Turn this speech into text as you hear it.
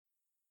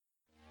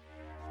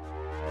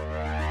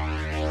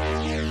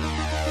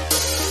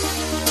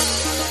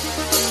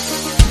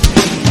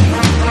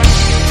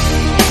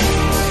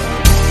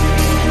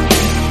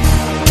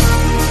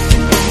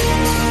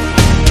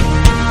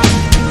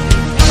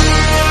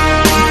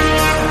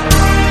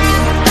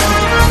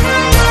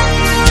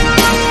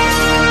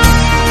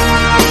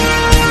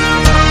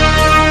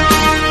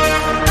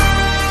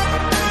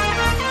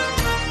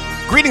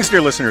dear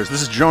listeners.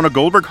 This is Jonah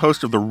Goldberg,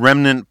 host of the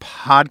Remnant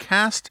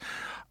Podcast.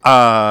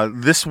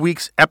 This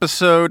week's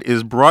episode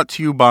is brought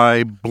to you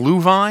by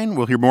Blue Vine.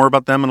 We'll hear more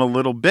about them in a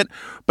little bit.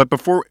 But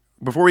before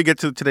we get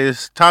to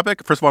today's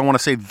topic, first of all, I want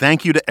to say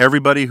thank you to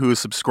everybody who has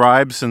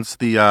subscribed since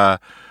the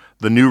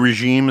new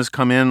regime has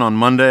come in on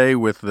Monday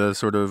with the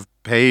sort of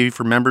pay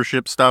for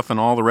membership stuff and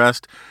all the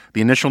rest.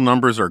 The initial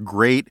numbers are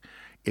great.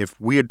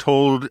 If we had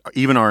told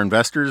even our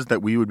investors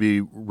that we would be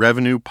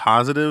revenue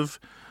positive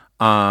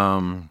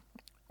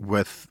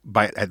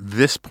at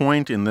this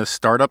point in this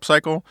startup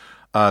cycle,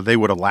 they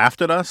would have laughed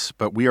at us.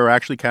 But we are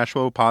actually cash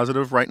flow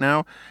positive right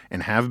now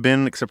and have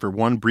been, except for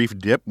one brief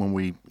dip when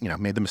we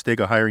made the mistake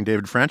of hiring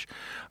David French.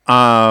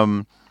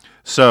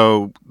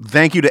 So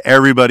thank you to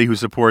everybody who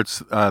supports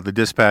the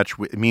Dispatch.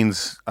 It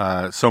means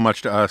so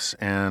much to us,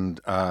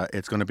 and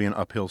it's going to be an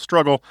uphill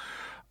struggle.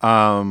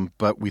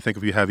 But we think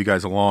if we have you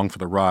guys along for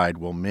the ride,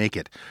 we'll make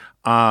it.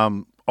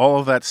 All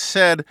of that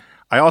said,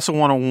 I also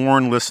want to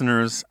warn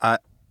listeners,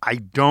 I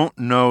don't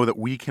know that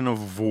we can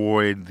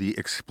avoid the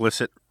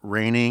explicit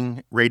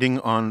rating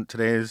on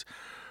today's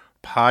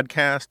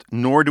podcast,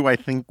 nor do I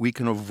think we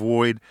can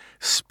avoid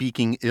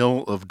speaking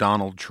ill of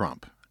Donald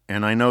Trump.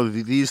 And I know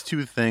that these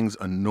two things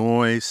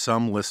annoy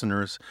some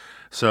listeners.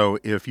 So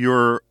if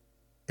you're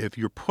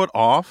put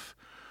off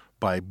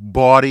by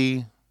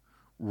bawdy,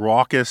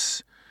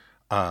 raucous,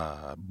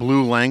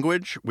 blue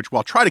language, which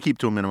I'll try to keep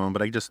to a minimum,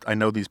 but I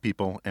know these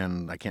people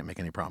and I can't make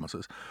any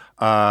promises.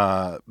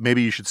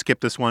 Maybe you should skip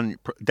this one. You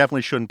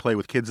definitely shouldn't play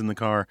with kids in the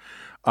car.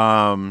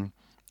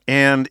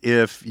 And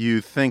if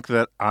you think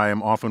that I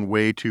am often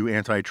way too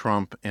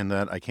anti-Trump and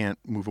that I can't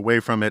move away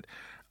from it,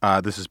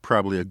 this is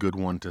probably a good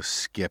one to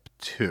skip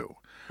too.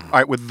 All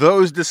right, with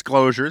those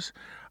disclosures,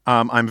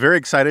 I'm very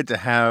excited to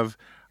have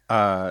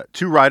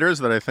two writers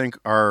that I think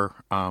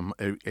are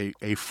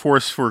a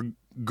force for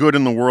good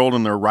in the world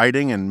in their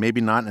writing and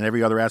maybe not in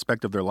every other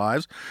aspect of their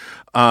lives.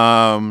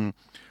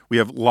 We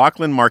have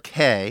Lachlan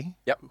Marquet,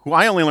 who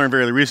I only learned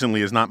very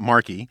recently is not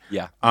Markey.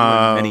 Yeah,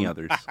 many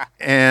others.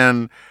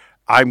 And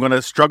I'm going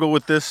to struggle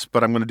with this,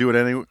 but I'm going to do it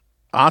anyway.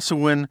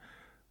 Asawin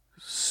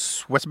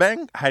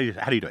Swesbang? How do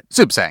you do it?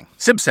 Subsang.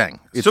 Subsang.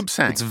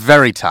 It's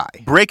very Thai.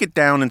 Break it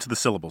down into the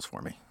syllables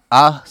for me.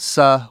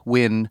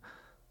 Asawin,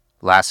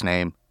 last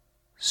name,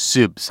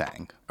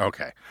 Subsang.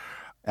 Okay.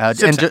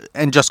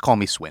 And just call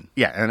me Swin.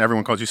 Yeah, and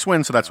everyone calls you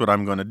Swin, so that's what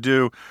I'm going to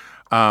do.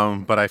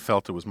 But I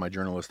felt it was my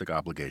journalistic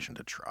obligation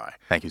to try.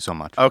 Thank you so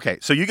much. Okay,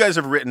 so you guys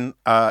have written,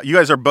 you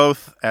guys are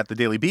both at the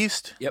Daily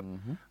Beast. Yep.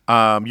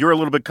 Mm-hmm. You're a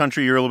little bit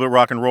country, you're a little bit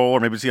rock and roll,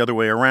 or maybe it's the other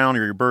way around,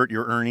 or you're Bert,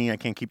 you're Ernie. I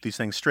can't keep these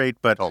things straight,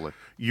 but totally.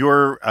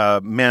 You're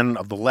men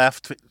of the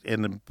left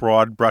in the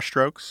broad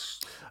brushstrokes.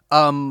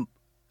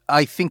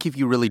 I think if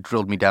you really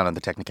drilled me down on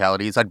the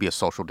technicalities, I'd be a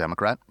social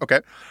democrat.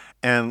 Okay.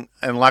 And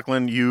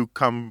Lachlan, you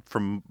come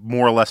from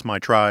more or less my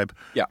tribe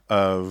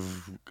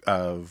of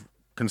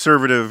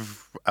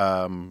conservative,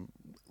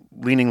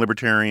 leaning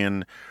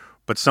libertarian,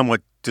 but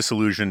somewhat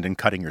disillusioned and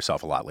cutting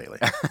yourself a lot lately.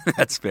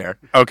 That's fair.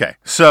 Okay.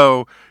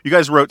 So you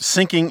guys wrote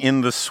Sinking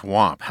in the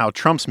Swamp, How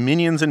Trump's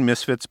Minions and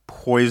Misfits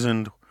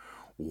Poisoned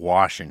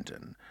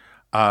Washington.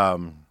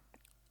 I'm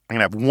going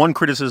to have one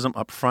criticism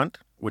up front,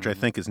 which I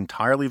think is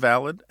entirely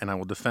valid, and I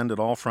will defend at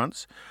all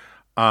fronts.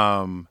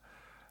 And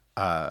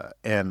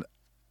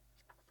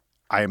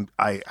I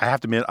have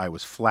to admit, I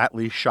was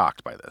flatly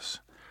shocked by this.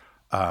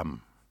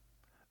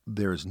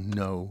 There's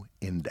no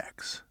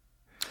index.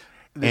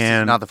 This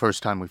is not the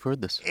first time we've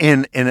heard this.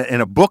 In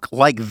a book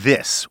like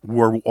this,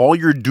 where all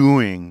you're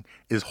doing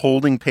is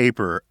holding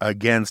paper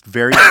against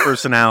various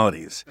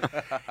personalities,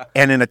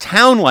 and in a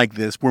town like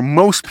this, where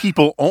most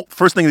people,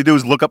 first thing they do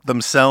is look up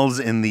themselves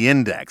in the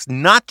index.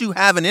 Not to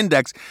have an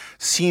index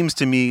seems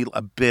to me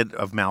a bit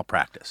of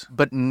malpractice.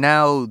 But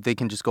now they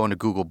can just go into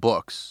Google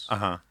Books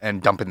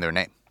and dump in their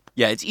name.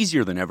 Yeah, it's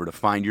easier than ever to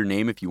find your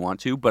name if you want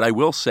to, but I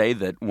will say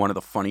that one of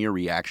the funnier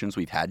reactions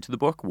we've had to the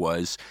book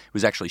was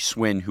actually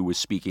Swin, who was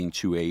speaking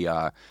to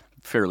a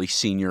fairly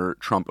senior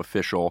Trump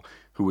official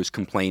who was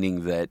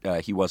complaining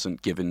that he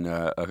wasn't given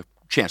a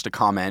chance to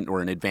comment or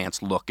an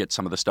advanced look at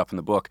some of the stuff in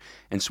the book.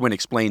 And Swin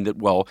explained that,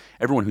 well,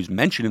 everyone who's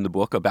mentioned in the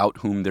book about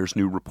whom there's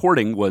new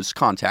reporting was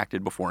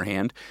contacted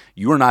beforehand.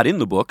 You're not in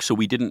the book, so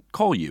we didn't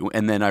call you.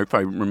 And then if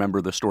I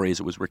remember the story as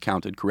it was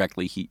recounted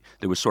correctly,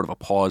 there was sort of a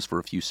pause for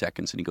a few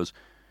seconds, and he goes,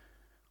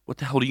 "What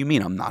the hell do you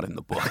mean I'm not in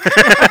the book?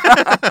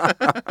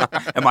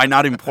 Am I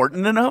not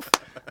important enough?"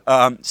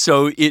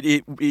 So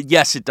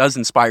yes, it does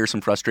inspire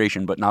some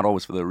frustration, but not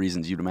always for the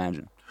reasons you'd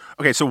imagine.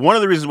 Okay, so one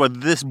of the reasons why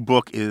this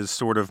book is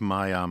sort of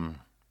my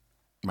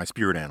my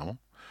spirit animal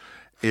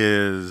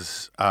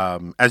is,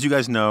 as you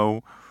guys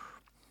know,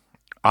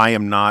 I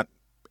am not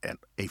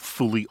a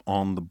fully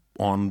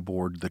on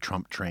board the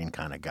Trump train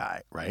kind of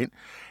guy, right?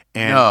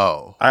 And,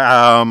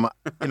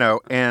 no,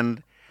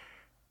 and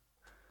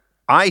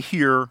I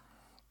hear.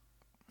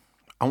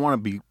 I don't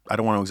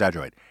want to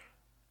exaggerate.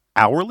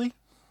 Hourly?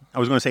 I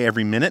was going to say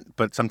every minute,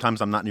 but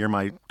sometimes I'm not near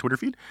my Twitter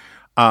feed.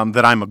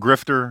 That I'm a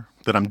grifter,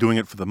 that I'm doing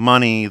it for the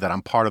money, that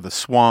I'm part of the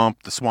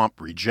swamp. The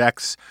swamp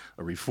rejects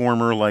a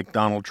reformer like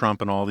Donald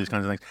Trump and all these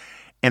kinds of things.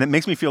 And it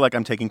makes me feel like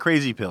I'm taking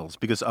crazy pills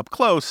because up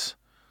close,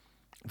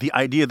 the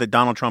idea that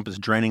Donald Trump is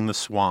draining the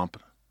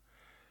swamp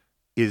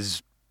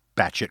is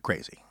batshit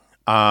crazy.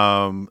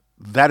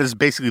 That is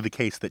basically the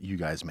case that you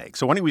guys make.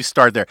 So why don't we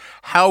start there?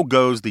 How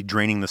goes the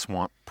draining the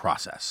swamp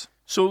process?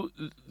 So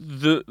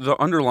the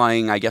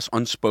underlying, I guess,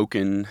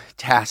 unspoken,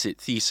 tacit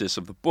thesis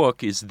of the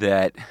book is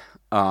that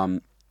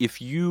if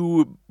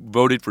you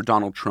voted for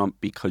Donald Trump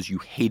because you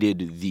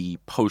hated the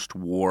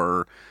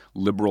post-war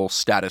liberal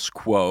status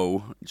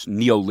quo,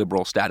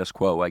 neoliberal status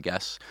quo, I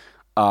guess,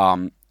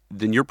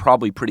 then you're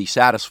probably pretty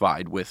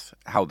satisfied with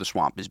how the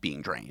swamp is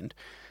being drained.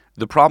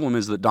 The problem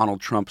is that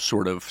Donald Trump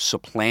sort of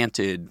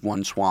supplanted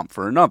one swamp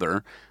for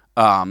another,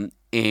 and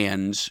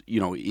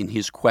in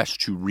his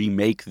quest to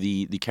remake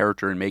the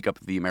character and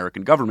makeup of the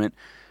American government,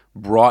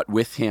 brought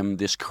with him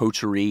this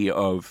coterie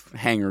of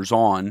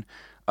hangers-on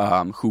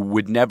who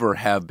would never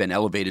have been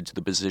elevated to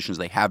the positions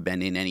they have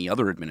been in any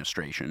other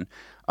administration,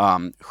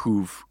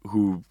 who've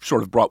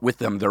sort of brought with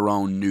them their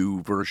own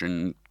new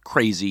version,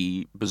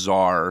 crazy,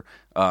 bizarre,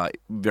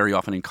 very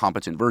often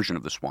incompetent version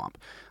of the swamp.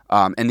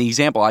 And the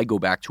example I go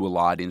back to a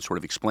lot in sort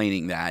of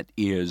explaining that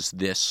is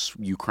this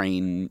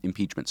Ukraine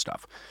impeachment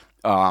stuff.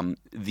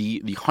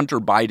 The Hunter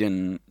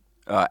Biden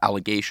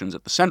allegations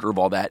at the center of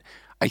all that,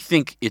 I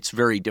think it's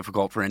very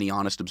difficult for any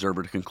honest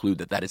observer to conclude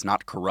that that is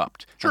not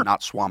corrupt and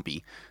not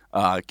swampy,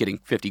 getting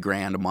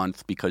 $50,000 a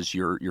month because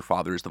your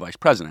father is the vice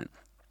president.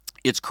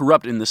 It's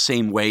corrupt in the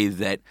same way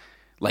that,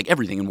 like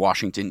everything in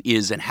Washington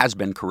is and has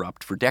been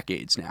corrupt for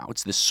decades now.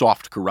 It's this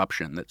soft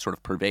corruption that sort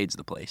of pervades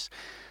the place.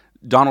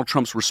 Donald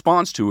Trump's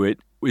response to it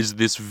is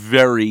this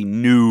very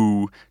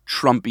new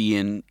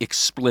Trumpian,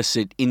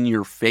 explicit,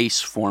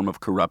 in-your-face form of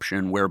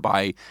corruption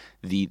whereby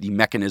the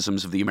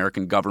mechanisms of the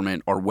American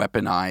government are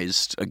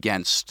weaponized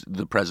against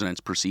the president's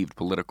perceived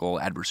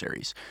political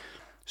adversaries.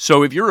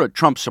 So if you're a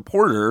Trump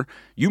supporter,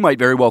 you might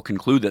very well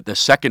conclude that the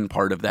second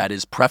part of that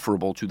is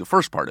preferable to the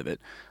first part of it.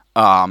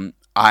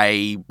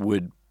 I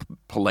would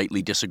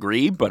politely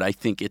disagree, but I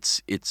think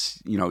it's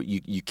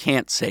you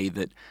can't say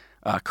that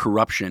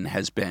corruption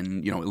has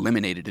been,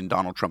 eliminated in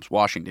Donald Trump's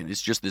Washington.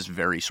 It's just this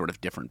very sort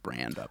of different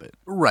brand of it.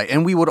 Right.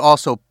 And we would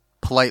also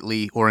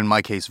politely, or in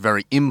my case,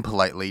 very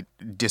impolitely,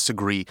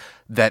 disagree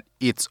that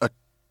it's a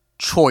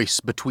choice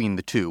between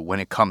the two when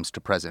it comes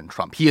to President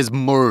Trump. He has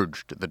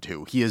merged the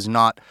two. He has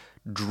not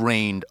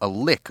drained a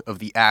lick of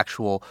the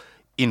actual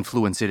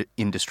influence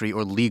industry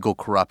or legal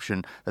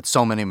corruption that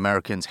so many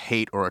Americans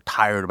hate or are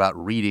tired about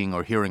reading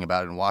or hearing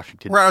about in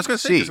Washington. Right, I was going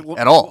to say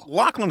at all.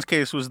 Laughlin's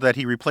case was that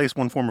he replaced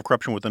one form of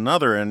corruption with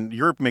another, and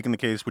you're making the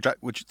case,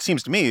 which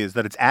seems to me is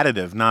that it's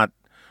additive,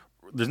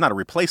 there's not a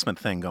replacement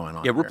thing going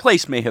on. Yeah,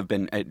 replace may have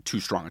been too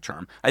strong a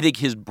term. I think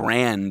his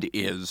brand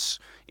is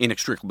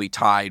inextricably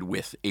tied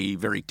with a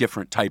very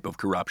different type of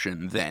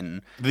corruption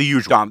than the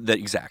usual.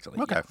 Exactly.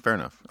 Okay, yeah. Fair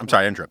enough. I'm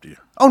sorry I interrupted you.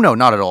 Oh, no,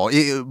 not at all.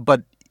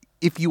 But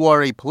if you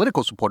are a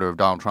political supporter of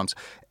Donald Trump's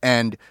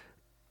and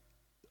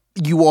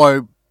you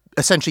are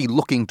essentially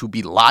looking to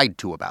be lied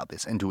to about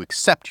this and to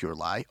accept your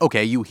lie,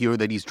 okay, you hear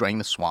that he's draining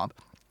the swamp.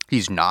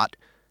 He's not.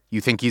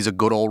 You think he's a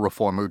good old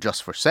reformer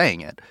just for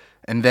saying it.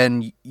 And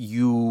then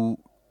you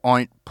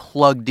aren't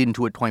plugged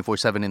into it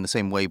 24/7 in the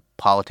same way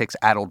politics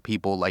addled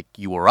people like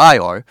you or I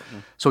are.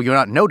 Mm. So you're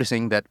not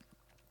noticing that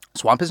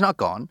swamp is not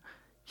gone.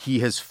 He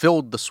has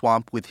filled the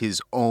swamp with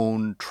his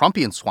own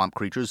Trumpian swamp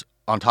creatures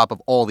on top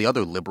of all the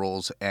other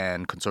liberals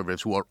and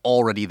conservatives who are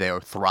already there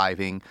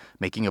thriving,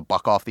 making a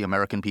buck off the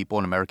American people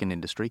and American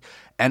industry.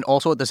 And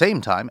also at the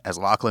same time, as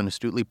Lachlan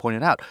astutely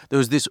pointed out,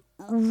 there's this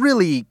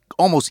really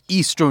almost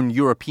Eastern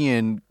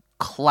European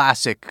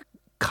classic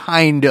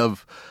kind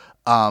of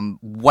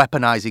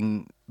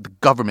weaponizing the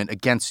government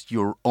against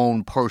your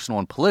own personal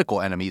and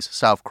political enemies,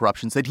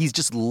 self-corruptions, that he's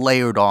just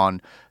layered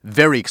on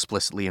very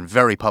explicitly and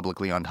very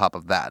publicly on top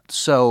of that.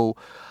 So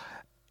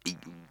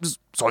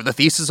the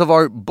thesis of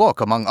our book,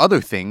 among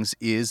other things,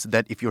 is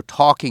that if you're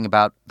talking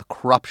about the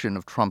corruption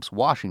of Trump's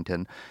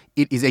Washington,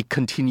 it is a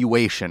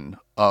continuation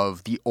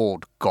of the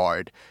old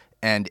guard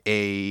and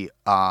a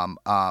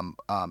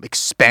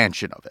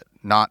expansion of it,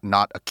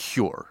 not a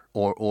cure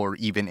or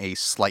even a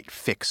slight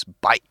fix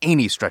by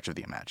any stretch of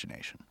the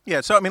imagination. Yeah,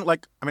 so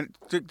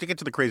to get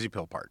to the crazy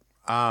pill part,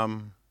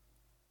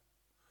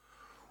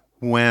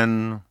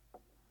 when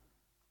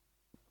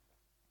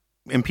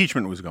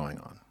impeachment was going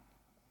on,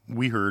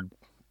 we heard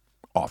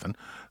often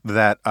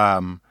that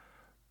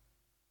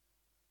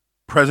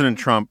President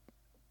Trump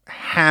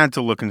had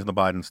to look into the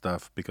Biden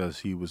stuff because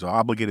he was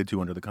obligated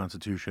to under the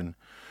Constitution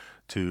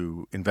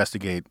to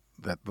investigate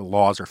that the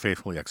laws are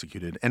faithfully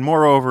executed. And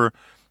moreover,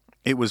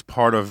 it was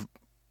part of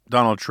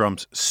Donald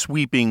Trump's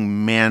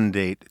sweeping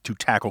mandate to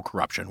tackle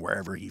corruption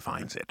wherever he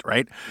finds it,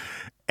 right?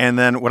 And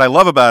then what I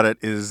love about it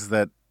is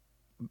that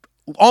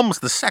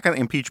almost the second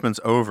impeachment's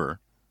over,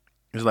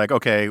 he's like,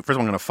 okay, first of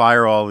all, I'm going to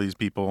fire all these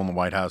people in the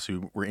White House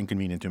who were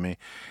inconvenient to me,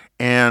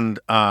 and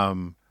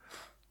I'm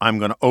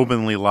going to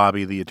openly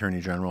lobby the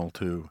Attorney General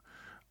to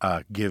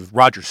give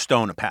Roger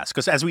Stone a pass.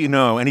 Because as we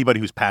know, anybody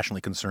who's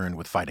passionately concerned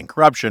with fighting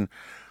corruption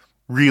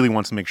really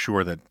wants to make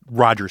sure that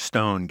Roger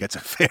Stone gets a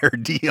fair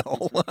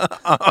deal.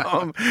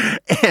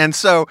 And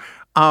so,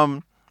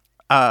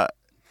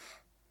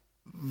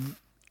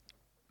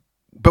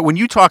 but when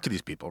you talk to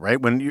these people, right,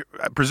 when you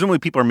presumably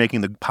people are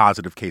making the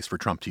positive case for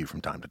Trump to you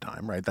from time to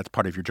time, right? That's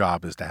part of your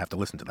job is to have to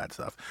listen to that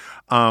stuff.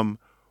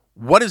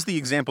 What is the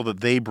example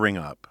that they bring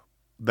up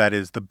that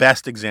is the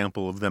best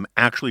example of them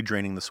actually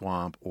draining the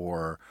swamp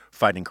or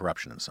fighting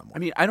corruption in some way? I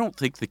mean, I don't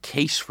think the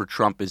case for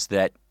Trump is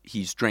that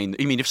he's drained.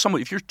 I mean,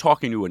 if you're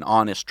talking to an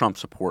honest Trump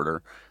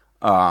supporter,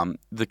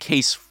 the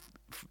case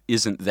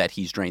isn't that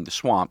he's drained the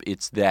swamp.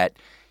 It's that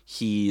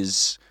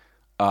he's,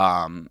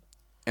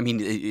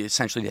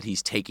 essentially that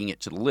he's taking it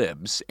to the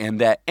libs, and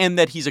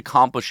that he's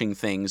accomplishing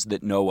things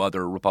that no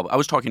other Republican. I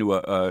was talking to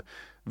a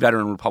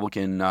veteran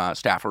Republican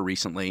staffer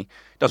recently.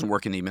 Doesn't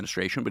work in the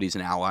administration, but he's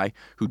an ally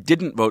who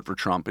didn't vote for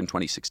Trump in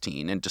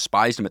 2016 and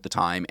despised him at the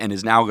time, and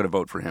is now going to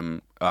vote for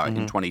him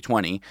in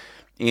 2020.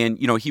 And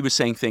he was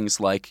saying things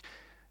like,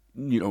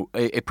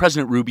 a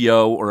President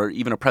Rubio or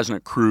even a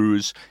President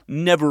Cruz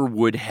never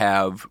would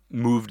have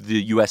moved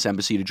the U.S.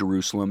 Embassy to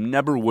Jerusalem,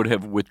 never would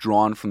have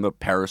withdrawn from the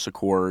Paris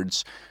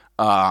Accords,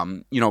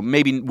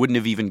 maybe wouldn't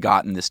have even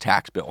gotten this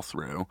tax bill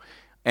through.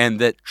 And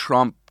that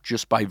Trump,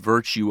 just by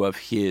virtue of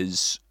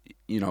his,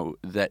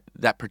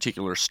 that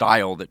particular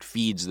style that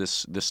feeds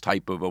this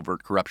type of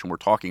overt corruption we're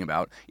talking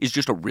about, is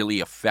just a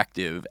really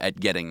effective at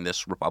getting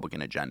this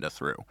Republican agenda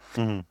through.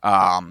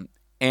 Mm-hmm.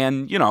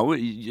 And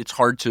it's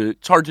hard to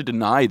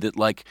deny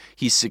that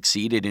he's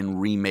succeeded in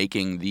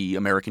remaking the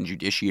American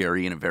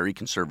judiciary in a very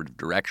conservative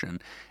direction,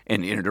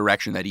 and in a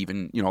direction that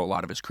even a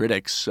lot of his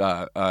critics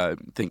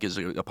think is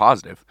a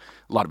positive.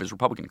 A lot of his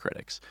Republican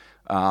critics.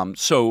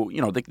 So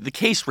the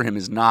case for him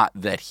is not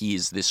that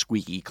he's this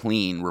squeaky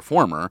clean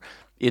reformer.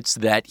 It's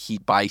that he,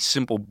 by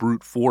simple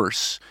brute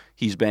force,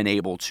 he's been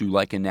able to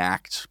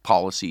enact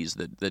policies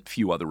that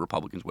few other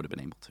Republicans would have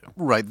been able to.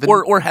 Right.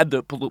 Or had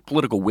the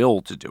political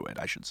will to do it,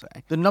 I should say.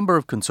 The number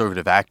of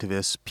conservative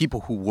activists,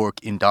 people who work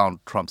in Donald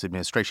Trump's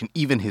administration,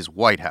 even his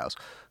White House,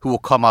 who will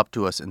come up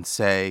to us and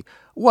say,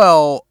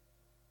 well,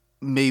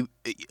 maybe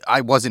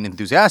I wasn't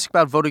enthusiastic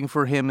about voting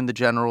for him in the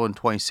general in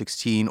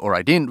 2016, or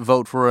I didn't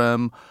vote for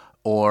him,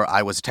 or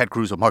I was a Ted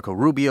Cruz or Marco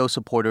Rubio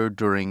supporter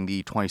during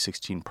the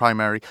 2016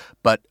 primary,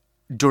 but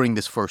during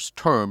this first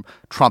term,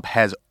 Trump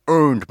has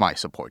earned my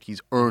support. He's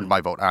earned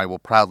my vote. I will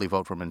proudly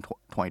vote for him in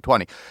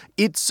 2020.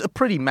 It's a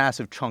pretty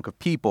massive chunk of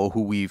people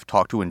who we've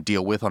talked to and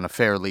deal with on a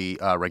fairly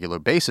regular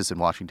basis in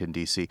Washington,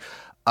 D.C.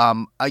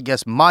 I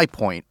guess my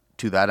point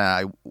to that,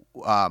 and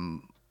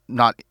I'm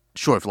not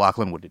sure if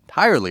Lachlan would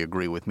entirely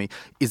agree with me,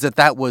 is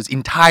that was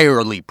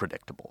entirely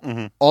predictable.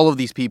 Mm-hmm. All of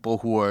these people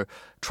who are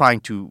trying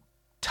to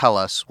tell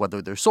us,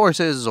 whether they're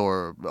sources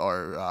or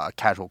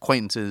casual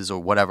acquaintances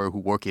or whatever, who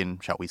work in,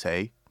 shall we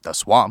say, the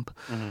swamp,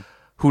 mm-hmm.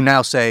 who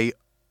now say,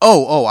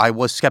 oh, I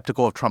was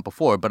skeptical of Trump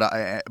before, but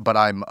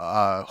I'm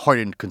a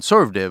hardened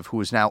conservative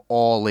who is now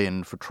all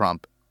in for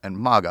Trump and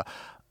MAGA.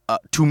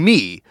 To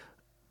me,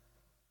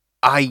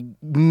 I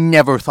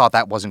never thought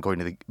that wasn't going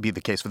to be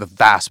the case for the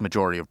vast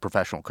majority of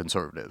professional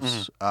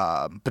conservatives,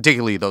 mm-hmm.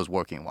 Particularly those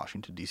working in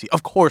Washington, D.C.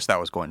 Of course that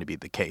was going to be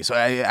the case.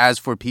 As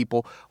for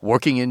people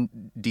working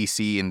in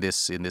D.C. in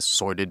this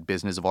sordid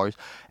business of ours,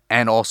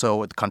 and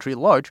also the country at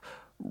large,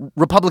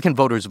 Republican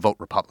voters vote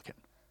Republican.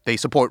 They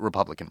support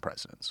Republican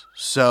presidents.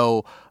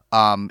 So,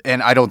 and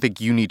I don't think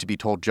you need to be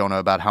told, Jonah,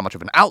 about how much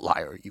of an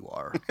outlier you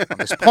are on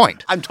this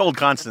point. I'm told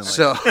constantly.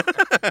 So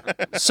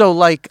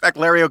in fact,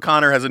 Larry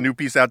O'Connor has a new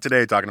piece out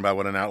today talking about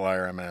what an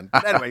outlier I'm in.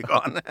 But anyway, go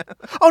on.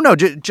 Oh, no,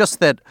 just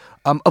that,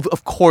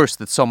 of course,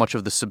 that so much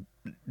of the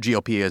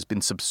GOP has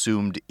been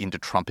subsumed into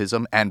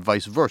Trumpism and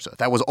vice versa.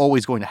 That was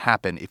always going to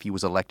happen if he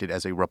was elected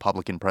as a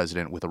Republican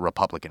president with a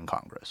Republican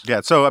Congress. Yeah,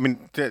 so, I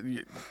mean,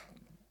 to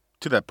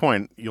that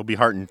point, you'll be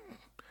heartened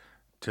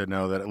to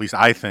know that at least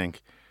I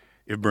think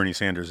if Bernie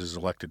Sanders is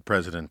elected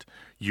president,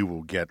 you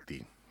will get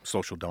the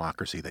social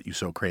democracy that you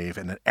so crave,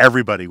 and that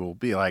everybody will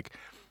be like,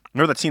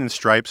 remember that scene in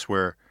Stripes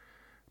where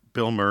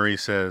Bill Murray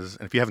says,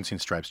 and if you haven't seen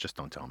Stripes, just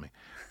don't tell me,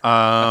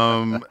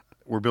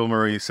 where Bill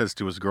Murray says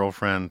to his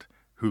girlfriend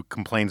who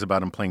complains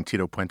about him playing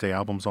Tito Puente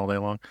albums all day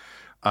long,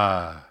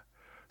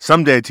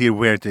 someday Tito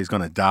Puente is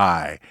going to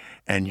die,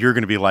 and you're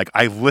going to be like,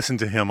 I've listened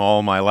to him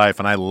all my life,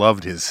 and I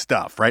loved his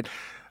stuff, right?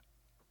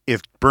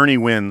 If Bernie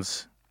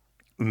wins,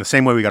 in the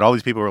same way we got all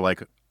these people who are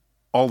like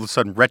all of a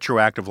sudden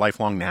retroactive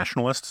lifelong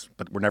nationalists,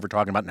 but we're never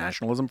talking about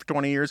nationalism for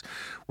 20 years,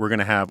 we're going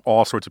to have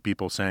all sorts of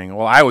people saying,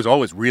 well, I was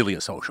always really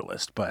a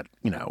socialist, but,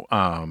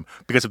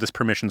 because of this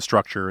permission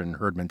structure and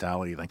herd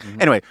mentality thing.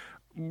 Mm-hmm. Anyway,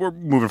 we're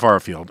moving far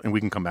afield, and we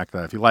can come back to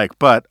that if you like.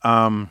 But,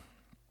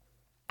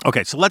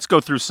 okay, so let's go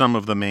through some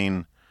of the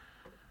main,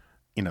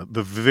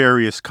 the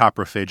various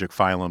coprophagic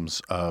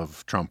phylums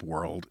of Trump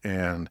world.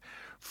 And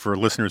for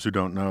listeners who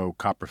don't know,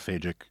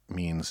 coprophagic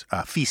means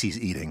feces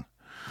eating.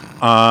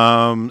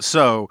 And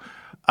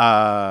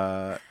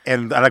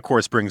that, of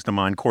course, brings to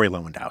mind Corey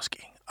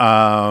Lewandowski.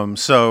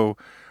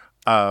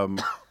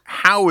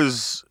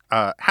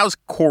 How's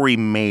Corey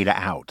made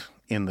out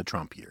in the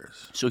Trump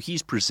years? So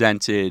he's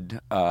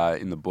presented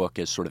in the book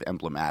as sort of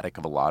emblematic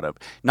of a lot of,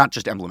 not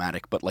just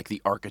emblematic, but like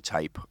the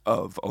archetype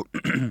of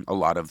a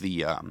lot of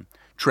the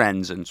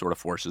trends and sort of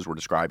forces we're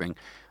describing.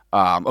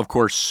 Of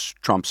course,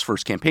 Trump's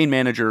first campaign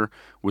manager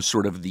was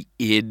sort of the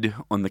id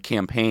on the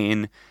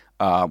campaign,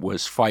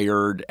 was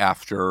fired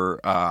after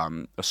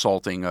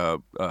assaulting a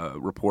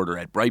reporter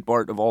at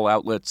Breitbart of all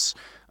outlets,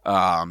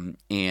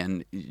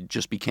 and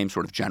just became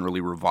sort of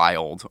generally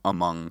reviled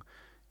among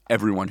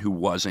everyone who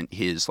wasn't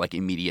his like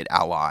immediate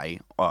ally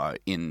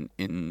in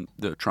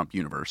the Trump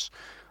universe.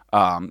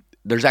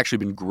 There's actually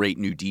been great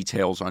new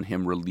details on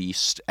him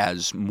released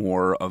as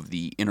more of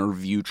the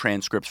interview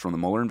transcripts from the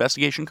Mueller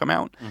investigation come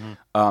out.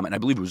 And I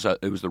believe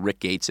it was the Rick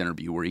Gates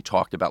interview where he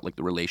talked about like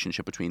the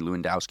relationship between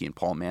Lewandowski and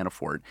Paul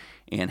Manafort,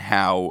 and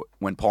how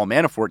when Paul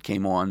Manafort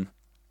came on,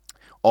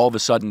 all of a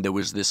sudden there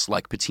was this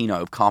like patina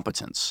of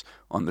competence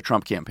on the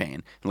Trump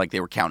campaign. Like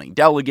they were counting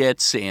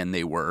delegates, and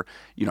they were,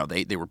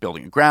 they were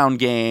building a ground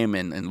game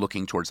and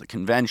looking towards the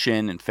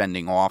convention and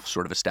fending off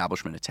sort of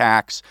establishment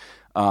attacks.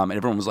 And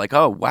everyone was like,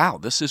 oh, wow,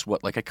 this is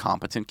what like a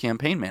competent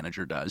campaign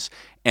manager does.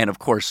 And of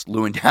course,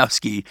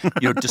 Lewandowski,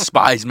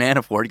 despised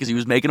Manafort because he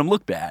was making him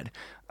look bad.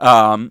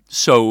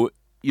 So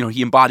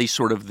he embodies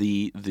sort of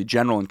the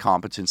general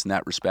incompetence in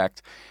that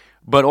respect.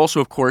 But also,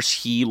 of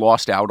course, he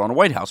lost out on a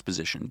White House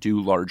position due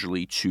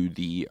largely to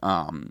the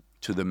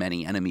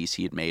many enemies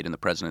he had made in the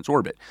president's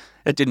orbit.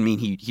 That didn't mean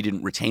he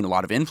didn't retain a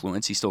lot of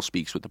influence. He still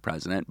speaks with the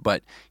president,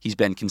 but he's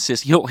been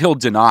consistent. He'll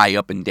deny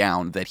up and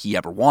down that he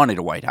ever wanted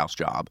a White House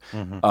job.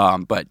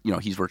 But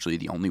he's virtually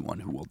the only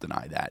one who will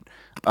deny that.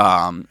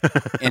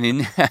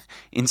 And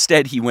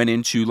instead, he went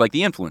into like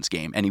the influence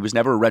game, and he was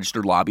never a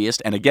registered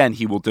lobbyist. And again,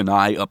 he will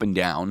deny up and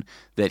down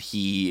that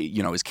he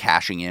is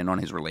cashing in on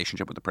his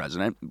relationship with the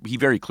president. He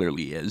very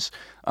clearly is,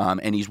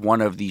 and he's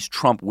one of these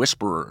Trump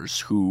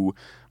whisperers who.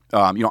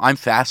 I'm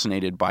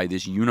fascinated by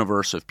this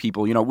universe of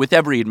people. With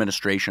every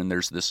administration,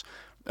 there's this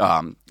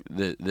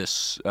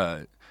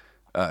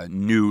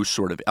new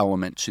sort of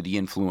element to the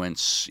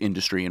influence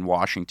industry in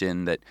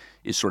Washington that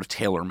is sort of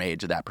tailor-made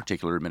to that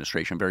particular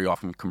administration, very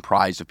often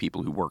comprised of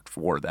people who worked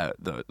for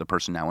the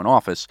person now in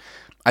office.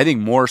 I think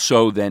more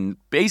so than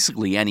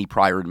basically any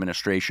prior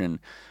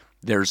administration,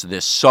 there's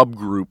this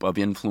subgroup of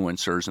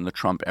influencers in the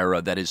Trump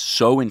era that is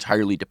so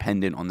entirely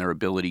dependent on their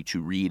ability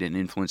to read and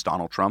influence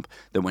Donald Trump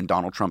that when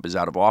Donald Trump is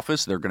out of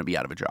office, they're going to be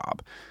out of a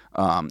job.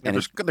 And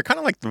they're kind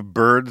of like the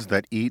birds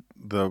that eat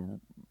the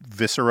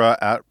viscera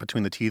out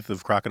between the teeth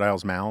of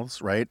crocodiles'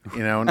 mouths, right?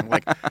 And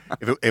like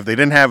if they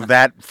didn't have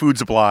that food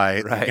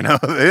supply, right. They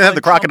didn't have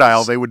the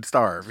crocodile, they would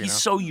starve. He's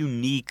so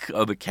unique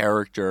of a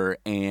character,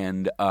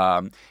 and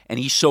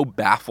he so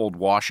baffled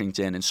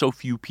Washington, and so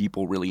few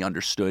people really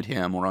understood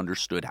him or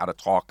understood how to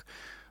talk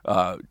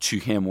to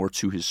him or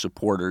to his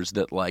supporters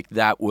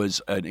that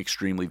was an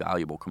extremely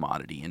valuable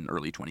commodity in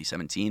early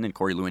 2017, and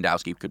Corey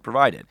Lewandowski could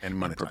provide it,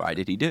 and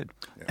provided he did.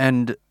 Yeah.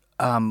 And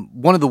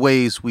one of the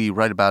ways we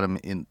write about him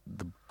in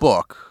the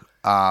book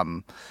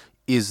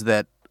is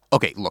that,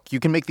 okay, look, you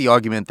can make the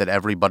argument that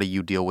everybody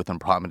you deal with in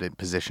prominent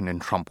position in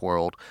Trump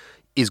world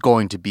is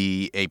going to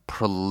be a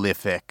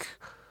prolific,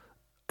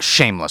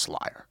 shameless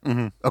liar.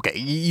 Okay,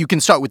 you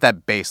can start with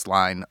that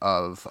baseline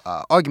of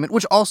argument,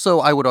 which also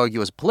I would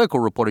argue as a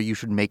political reporter you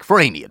should make for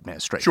any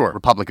administration, sure.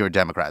 Republican or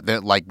Democrat.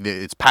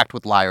 It's packed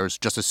with liars,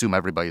 just assume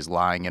everybody's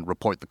lying and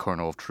report the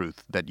kernel of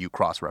truth that you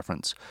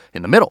cross-reference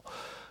in the middle.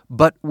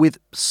 But with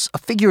a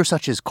figure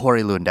such as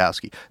Corey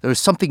Lewandowski, there is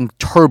something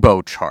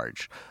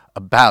turbocharged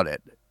about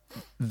it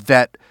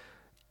that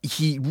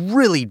he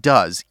really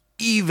does,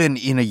 even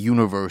in a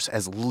universe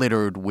as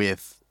littered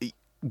with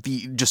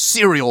the just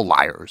serial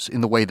liars in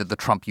the way that the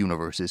Trump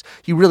universe is.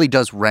 He really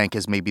does rank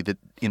as maybe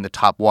in the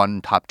top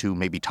 1, top 2,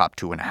 maybe top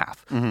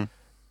 2.5.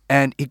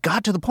 And it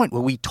got to the point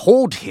where we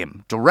told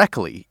him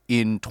directly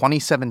in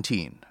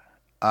 2017,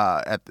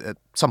 at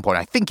some point,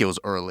 I think it was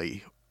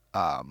early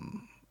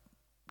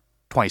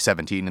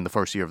 2017, in the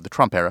first year of the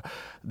Trump era,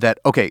 that,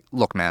 okay,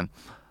 look, man,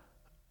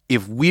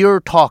 if we're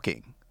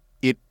talking,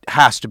 it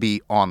has to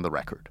be on the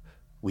record.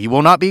 We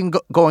will not be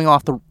going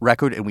off the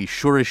record, and we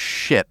sure as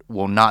shit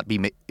will not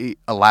be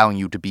allowing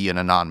you to be an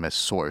anonymous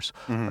source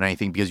on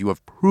anything, because you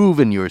have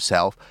proven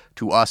yourself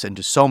to us and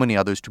to so many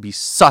others to be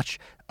such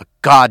a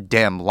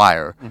goddamn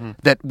liar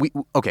that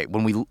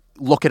when we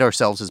look at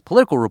ourselves as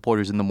political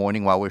reporters in the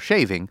morning while we're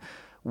shaving,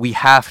 we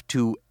have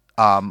to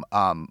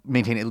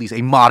maintain at least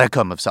a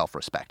modicum of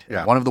self-respect.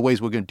 Yeah. One of the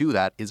ways we're going to do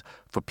that is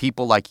for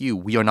people like you.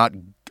 We are not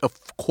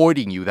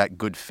according you that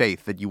good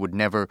faith that you would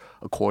never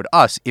accord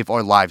us if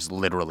our lives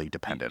literally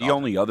depended on it. The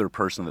only other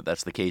person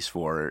that's the case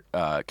for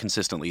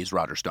consistently is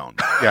Roger Stone.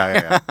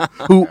 Yeah.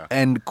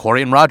 And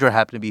Corey and Roger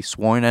happen to be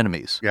sworn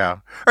enemies. Yeah.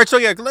 All right, so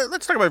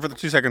let's talk about it for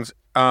 2 seconds,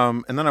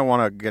 and then I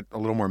want to get a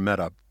little more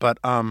meta. But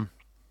on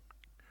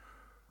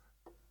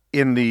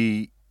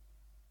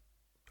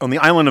the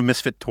island of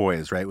misfit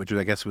toys, right, which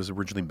I guess was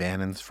originally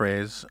Bannon's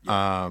phrase,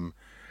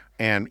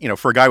 and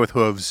for a guy with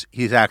hooves,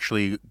 he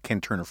actually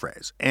can turn a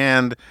phrase.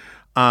 And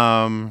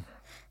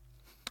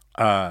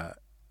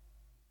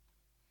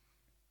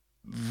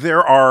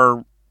there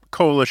are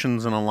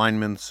coalitions and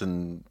alignments,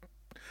 and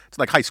it's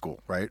like high school,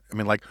 right? I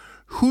mean, like,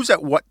 who's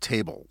at what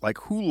table? Like,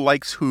 who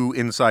likes who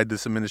inside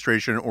this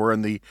administration or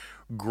in the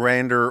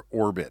grander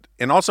orbit?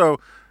 And also,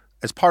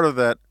 as part of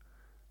that,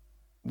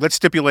 let's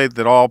stipulate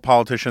that all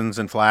politicians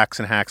and flacks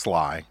and hacks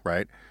lie,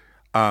 right?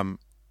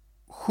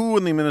 Who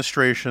in the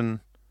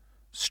administration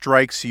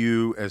strikes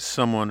you as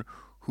someone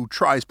who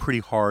tries pretty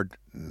hard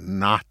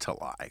not to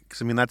lie?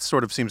 Because, I mean, that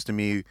sort of seems to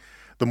me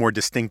the more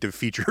distinctive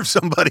feature of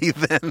somebody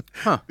than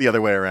the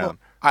other way around.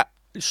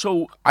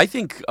 So I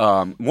think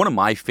one of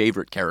my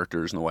favorite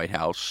characters in the White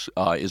House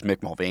is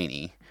Mick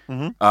Mulvaney.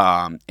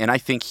 Mm-hmm. And I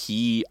think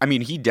he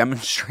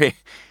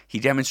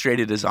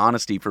demonstrated his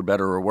honesty, for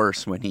better or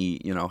worse, when he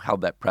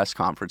held that press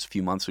conference a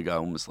few months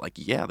ago and was like,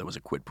 yeah, there was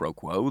a quid pro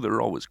quo. There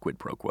are always quid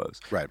pro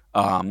quos. Right.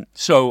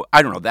 So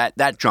I don't know,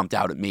 that jumped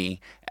out at me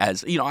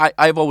as,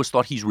 I've always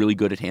thought he's really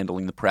good at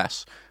handling the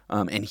press.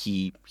 And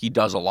he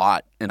does a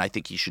lot, and I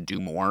think he should do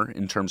more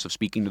in terms of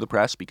speaking to the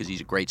press because he's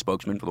a great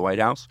spokesman for the White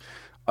House.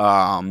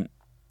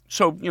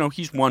 So,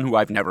 he's one who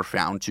I've never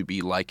found to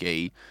be like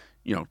a,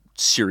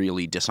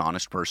 serially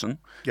dishonest person.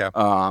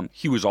 Yeah.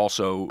 He was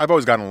also... I've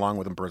always gotten along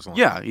with him personally.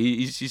 Yeah,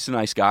 he's a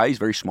nice guy. He's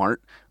very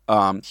smart.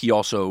 He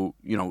also,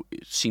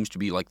 seems to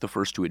be like the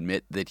first to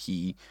admit that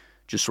he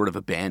just sort of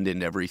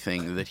abandoned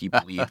everything that he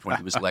believed when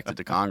he was elected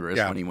to Congress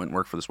when he went and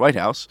worked for this White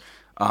House.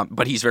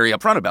 But he's very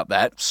upfront about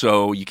that,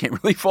 so you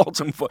can't really fault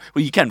him for...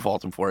 Well, you can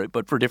fault him for it,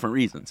 but for different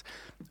reasons.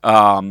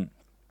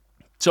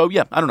 So,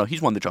 yeah, I don't know.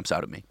 He's one that jumps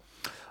out at me.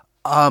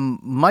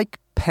 Mike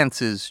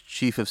Pence's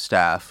chief of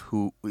staff,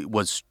 who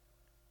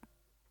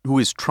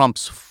is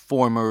Trump's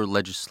former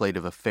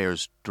legislative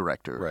affairs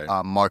director,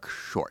 right. Mark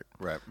Short,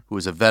 right. who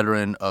is a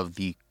veteran of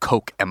the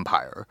Koch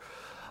empire.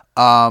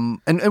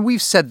 And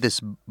we've said this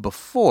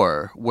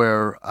before,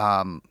 where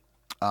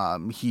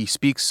he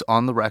speaks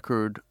on the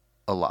record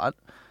a lot,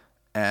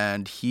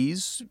 and he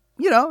seems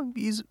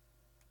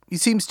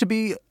to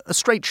be a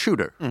straight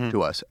shooter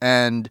to us.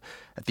 And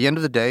at the end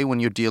of the day,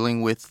 when you're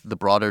dealing with the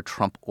broader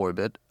Trump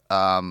orbit,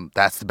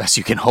 that's the best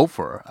you can hope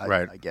for.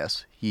 I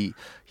guess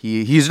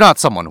he's not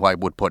someone who I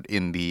would put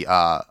in the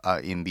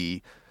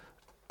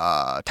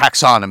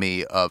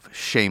taxonomy of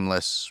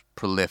shameless,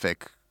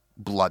 prolific,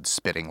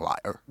 blood-spitting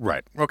liar.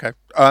 Right. Okay.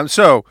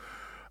 So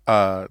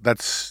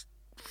that's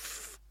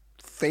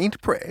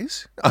faint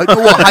praise.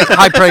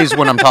 High praise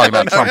when I'm talking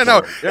about Trump.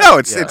 No,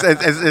 it's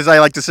as I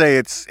like to say,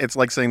 it's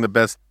like saying the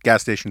best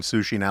gas station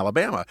sushi in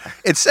Alabama.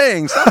 It's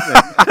saying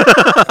something.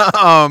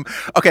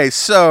 Okay,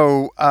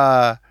 so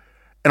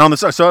and on the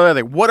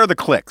so what are the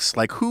cliques?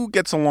 Like, who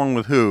gets along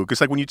with who? Because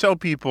like when you tell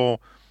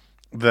people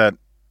that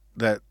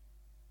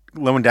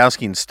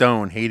Lewandowski and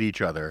Stone hate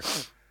each other,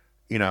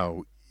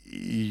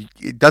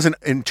 it doesn't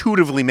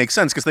intuitively make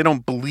sense because they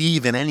don't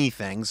believe in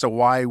anything. So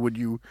why would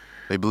you?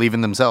 They believe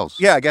in themselves.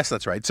 Yeah, I guess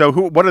that's right. So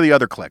what are the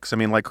other cliques? I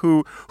mean, like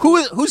who's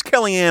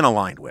Kellyanne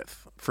aligned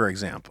with, for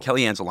example?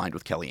 Kellyanne's aligned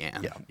with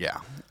Kellyanne. Yeah.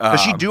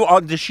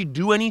 Does she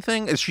do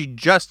anything? Is she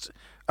just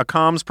a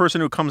comms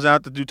person who comes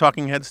out to do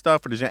talking head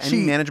stuff, or does she have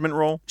any management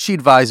role? She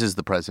advises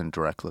the president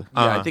directly.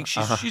 Yeah, I think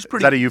she's pretty.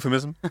 Is that a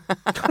euphemism?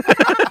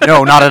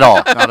 No, not at all.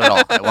 Not at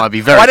all. I want to be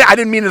very. Well, I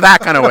didn't mean it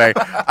that kind of way.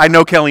 I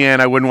know Kellyanne.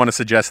 I wouldn't want to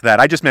suggest that.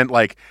 I just meant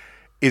like,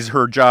 is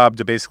her job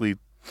to basically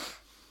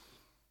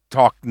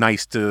talk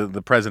nice to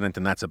the president,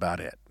 and that's about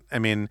it? I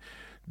mean,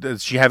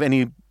 does she have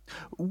any?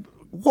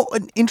 Well,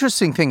 an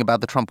interesting thing about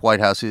the Trump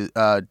White House is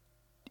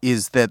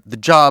that the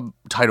job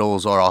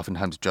titles are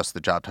oftentimes just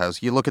the job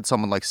titles. You look at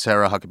someone like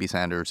Sarah Huckabee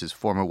Sanders, his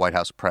former White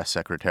House press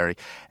secretary.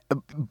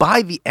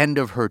 By the end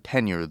of her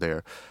tenure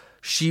there,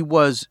 she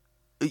was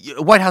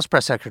White House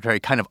press secretary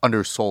kind of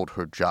undersold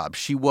her job.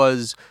 She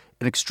was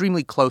an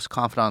extremely close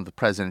confidant of the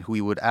president who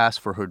he would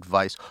ask for her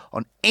advice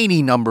on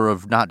any number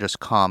of not just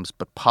comms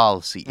but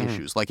policy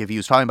issues. Like if he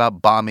was talking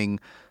about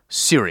bombing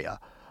Syria,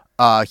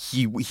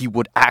 he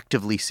would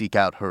actively seek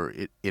out her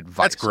advice.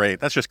 That's great.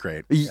 That's just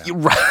great. Yeah.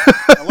 Right.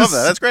 I love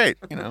that. That's great.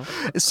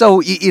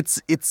 So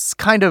it's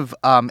kind of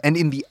and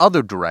in the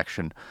other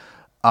direction,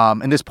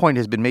 and this point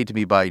has been made to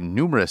me by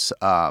numerous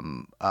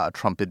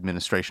Trump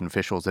administration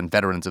officials and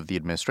veterans of the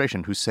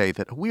administration who say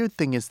that a weird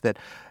thing is that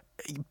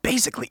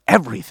basically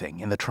everything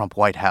in the Trump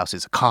White House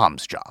is a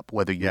comms job,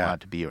 whether you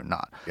want it to be or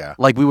not. Yeah.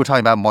 Like we were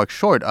talking about Mark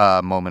Short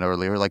a moment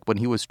earlier, like when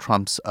he was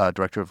Trump's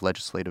director of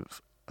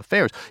legislative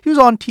affairs, he was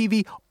on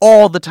TV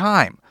all the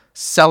time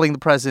selling the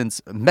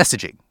president's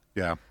messaging.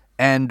 Yeah.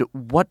 And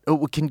what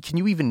can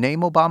you even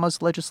name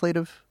Obama's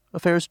legislative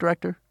affairs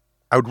director?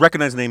 I would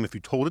recognize the name if you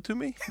told it to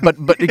me. But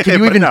can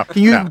you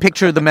even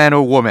picture the man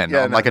or woman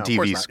on a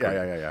TV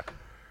screen?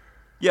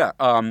 Yeah.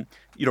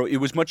 It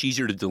was much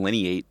easier to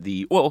delineate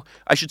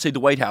I should say the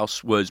White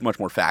House was much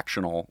more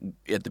factional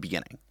at the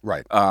beginning.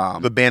 Right.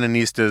 The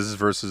Bannonistas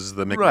versus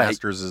the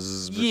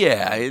McMasters.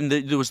 Yeah, and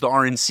there was the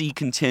RNC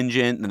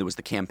contingent, and there was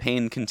the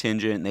campaign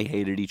contingent, and they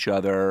hated each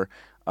other.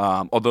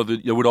 Although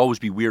there would always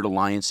be weird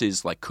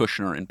alliances like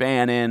Kushner and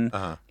Bannon.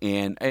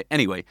 And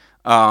anyway,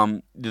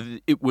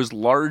 it was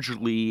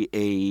largely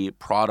a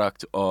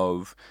product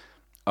of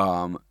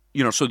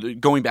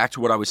going back to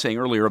what I was saying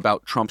earlier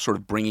about Trump sort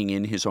of bringing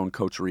in his own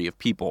coterie of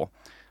people,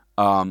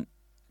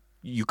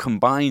 you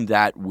combine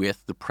that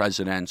with the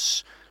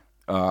president's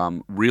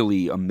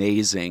really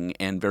amazing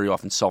and very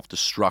often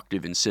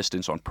self-destructive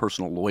insistence on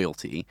personal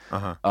loyalty.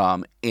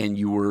 And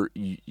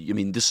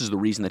this is the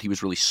reason that he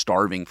was really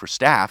starving for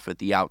staff at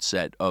the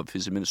outset of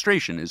his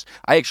administration. Is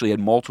I actually had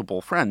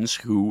multiple friends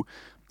who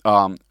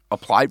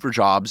applied for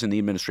jobs in the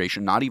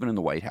administration, not even in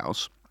the White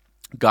House,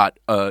 got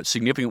a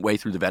significant way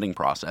through the vetting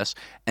process,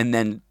 and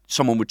then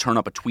someone would turn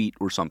up a tweet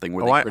or something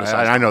where they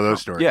criticized I know Trump.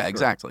 those stories. Yeah,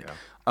 exactly.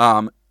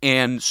 Yeah.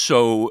 And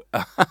so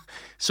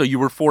you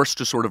were forced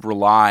to sort of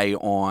rely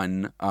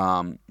on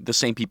the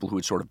same people who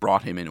had sort of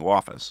brought him into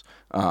office,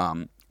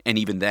 and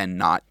even then,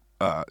 not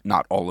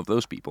all of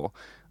those people.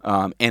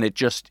 And it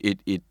just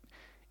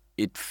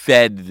it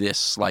fed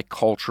this like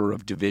culture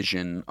of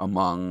division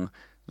among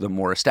the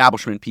more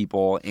establishment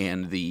people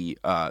and the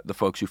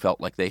folks who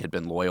felt like they had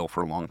been loyal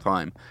for a long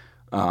time.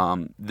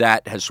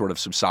 That has sort of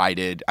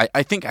subsided.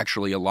 I think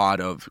actually a lot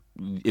of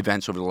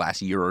events over the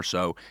last year or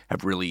so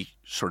have really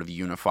sort of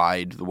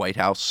unified the White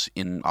House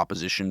in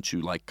opposition to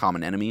like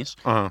common enemies.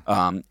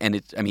 And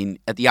it's, I mean,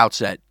 at the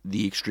outset,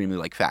 the extremely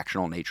like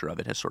factional nature of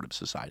it has sort of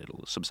subsided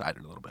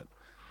a little bit.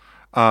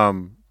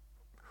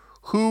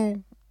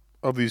 Who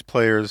of these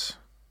players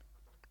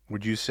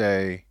would you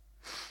say?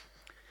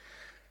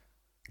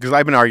 Because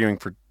I've been arguing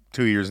for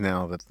 2 years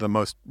now that the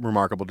most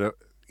remarkable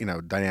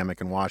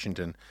dynamic in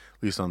Washington,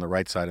 at least on the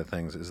right side of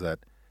things, is that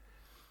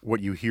what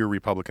you hear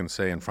Republicans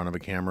say in front of a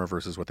camera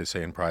versus what they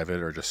say in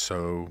private are just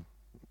so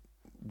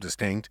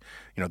distinct.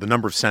 The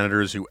number of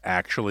senators who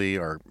actually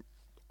are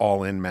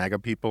all-in MAGA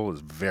people is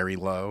very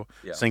low,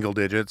 single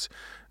digits.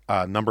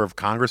 Number of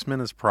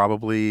congressmen is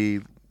probably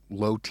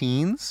low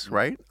teens,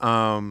 right?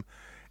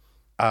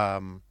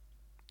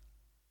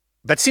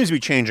 That seems to be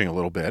changing a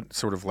little bit,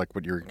 sort of like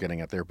what you're getting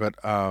at there, but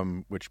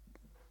which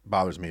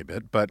bothers me a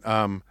bit. But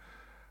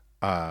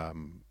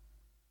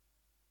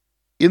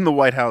in the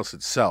White House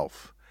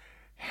itself,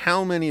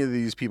 how many of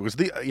these people?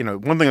 Because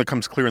one thing that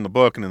comes clear in the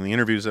book and in the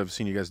interviews I've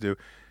seen you guys do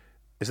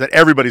is that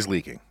everybody's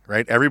leaking,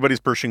 right? Everybody's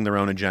pushing their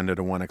own agenda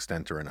to one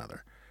extent or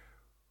another.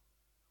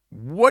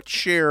 What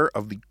share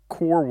of the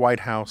core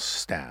White House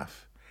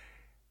staff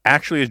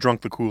actually has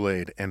drunk the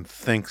Kool-Aid and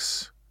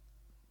thinks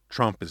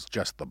Trump is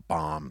just the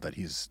bomb, that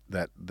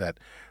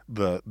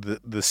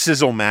the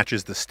sizzle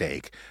matches the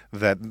steak,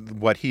 that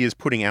what he is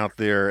putting out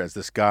there as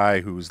this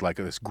guy who's like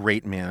this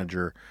great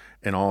manager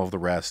and all of the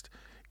rest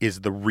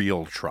is the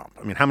real Trump?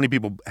 I mean, how many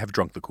people have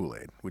drunk the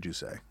Kool-Aid, would you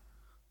say?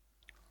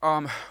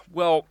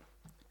 Well,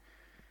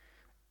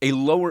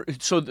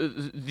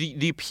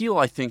 the appeal,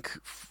 I think,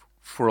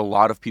 for a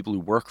lot of people who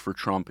work for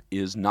Trump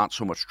is not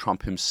so much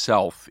Trump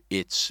himself.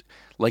 It's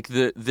like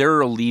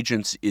their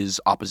allegiance is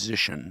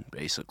opposition,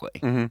 basically,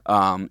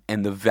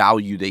 and the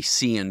value they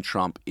see in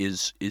Trump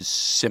is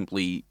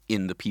simply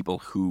in the people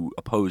who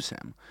oppose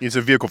him. It's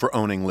a vehicle for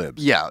owning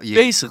libs. Yeah,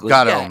 basically,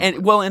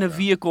 and a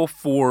vehicle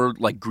for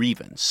like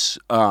grievance,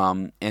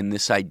 and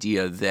this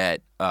idea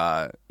that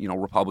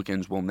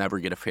Republicans will never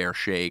get a fair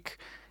shake,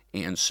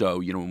 and so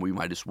we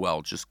might as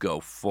well just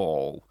go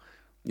full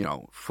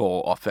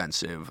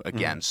offensive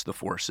against the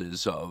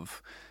forces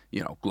of,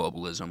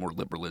 globalism or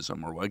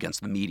liberalism, or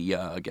against the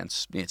media,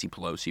 against Nancy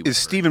Pelosi. Is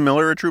Stephen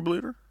Miller a true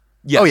believer?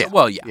 Yeah. Oh, yeah.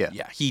 Well,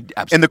 yeah. He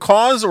absolutely. In the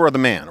cause or the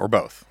man, or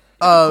both?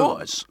 The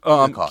cause.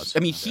 Cause. I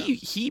mean,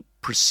 he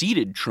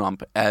preceded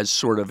Trump as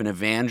sort of an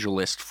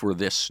evangelist for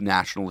this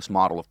nationalist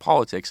model of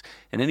politics,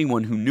 and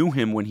anyone who knew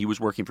him when he was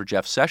working for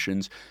Jeff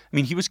Sessions, I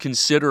mean, he was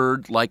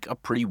considered like a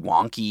pretty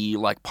wonky,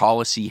 like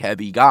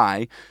policy-heavy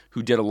guy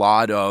who did a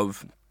lot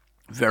of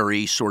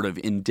very sort of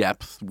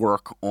in-depth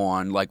work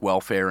on like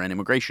welfare and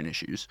immigration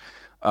issues.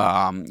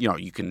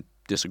 You can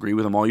disagree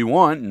with him all you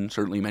want, and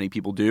certainly many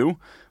people do,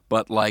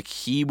 but like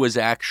he was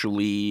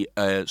actually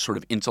a sort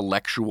of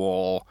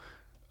intellectual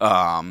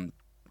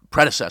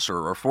predecessor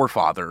or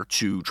forefather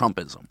to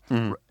Trumpism,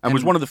 and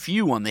was one of the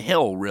few on the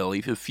Hill, really.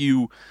 The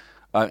few.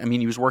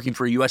 He was working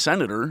for a U.S.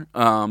 senator,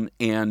 and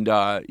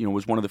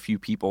was one of the few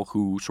people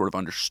who sort of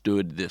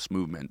understood this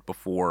movement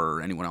before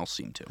anyone else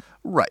seemed to.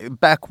 Right.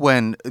 Back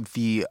when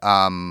the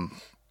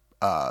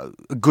a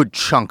good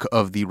chunk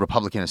of the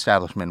Republican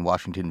establishment in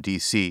Washington,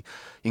 D.C.,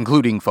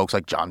 including folks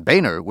like John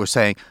Boehner, were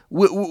saying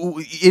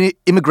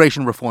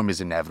immigration reform is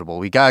inevitable.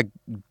 We got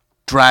to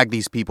drag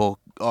these people,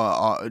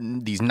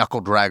 these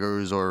knuckle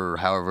draggers, or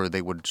however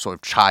they would sort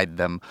of chide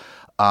them,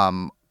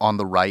 on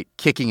the right,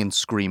 kicking and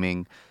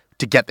screaming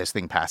to get this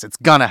thing passed. It's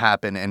gonna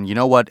happen, and you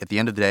know what? At the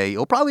end of the day,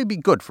 it'll probably be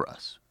good for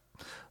us,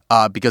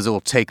 because it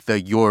will take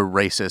the "you're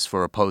racist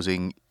for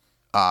opposing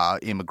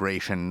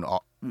immigration"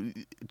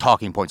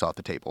 talking points off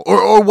the table,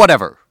 or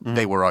whatever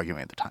they were arguing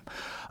at the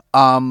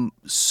time.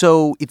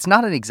 So it's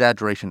not an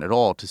exaggeration at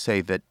all to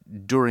say that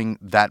during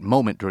that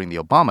moment, during the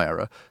Obama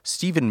era,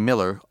 Stephen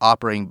Miller,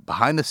 operating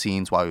behind the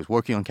scenes while he was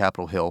working on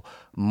Capitol Hill,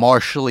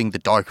 marshaling the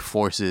dark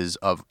forces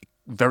of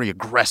very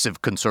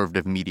aggressive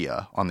conservative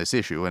media on this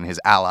issue, and his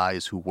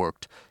allies who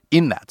worked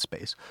in that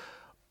space,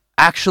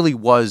 actually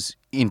was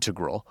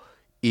integral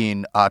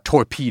in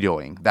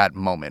torpedoing that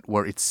moment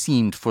where it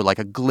seemed for like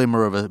a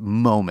glimmer of a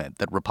moment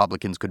that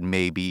Republicans could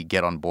maybe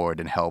get on board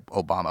and help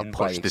Obama And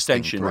push by this thing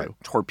extension, through.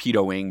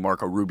 torpedoing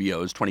Marco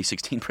Rubio's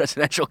 2016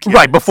 presidential campaign.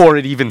 Right, before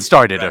it even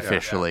started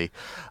officially.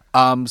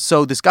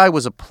 So this guy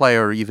was a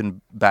player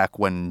even back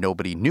when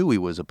nobody knew he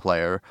was a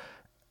player.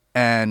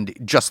 And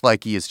just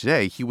like he is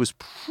today, he was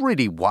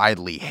pretty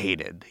widely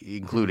hated,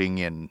 including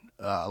in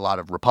a lot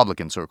of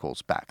Republican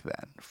circles back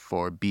then,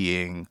 for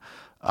being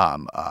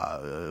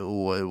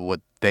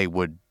what they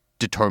would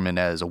determine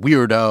as a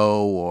weirdo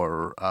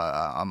or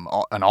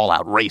an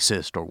all-out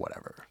racist or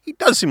whatever. He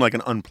does seem like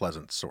an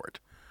unpleasant sort.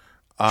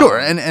 Sure,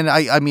 and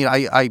I mean,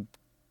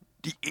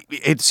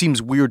 it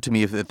seems weird to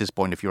me at this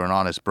point, if you're an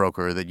honest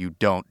broker, that you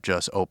don't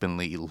just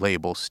openly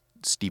label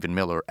Stephen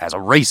Miller as a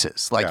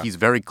racist. Like, he's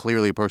very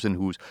clearly a person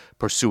who's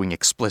pursuing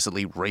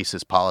explicitly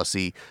racist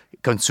policy,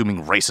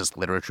 consuming racist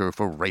literature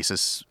for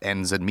racist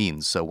ends and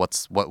means. So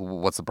what's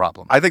the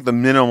problem? I think the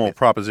minimal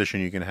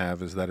proposition you can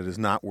have is that it is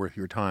not worth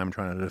your time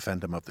trying to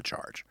defend him of the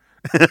charge.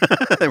 You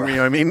know what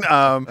I mean?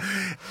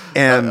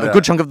 And a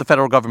good chunk of the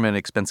federal government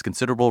expends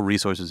considerable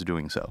resources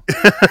doing so.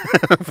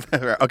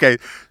 Okay,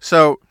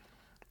 so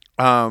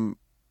part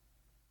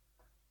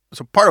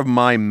of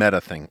my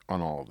meta thing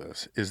on all of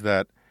this is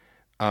that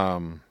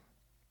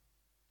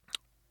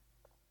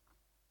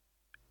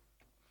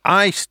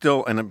I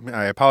still, and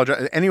I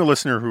apologize, any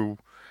listener who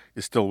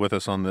is still with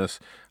us on this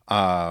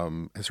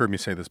has heard me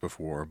say this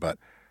before, but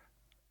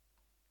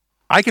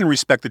I can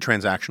respect the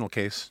transactional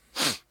case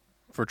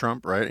for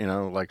Trump, right? You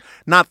know, like,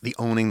 not the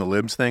owning the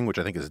libs thing, which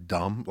I think is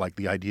dumb, like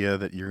the idea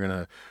that you're going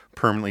to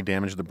permanently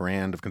damage the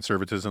brand of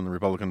conservatism in the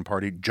Republican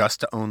Party just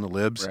to own the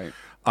libs. Right.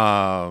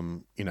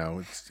 You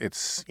know,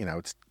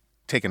 it's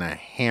taking a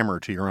hammer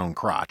to your own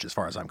crotch as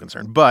far as I'm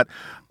concerned. But,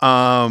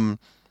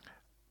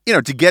 you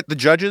know, to get the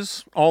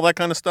judges, all that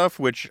kind of stuff,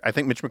 which I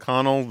think Mitch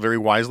McConnell very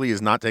wisely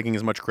is not taking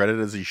as much credit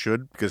as he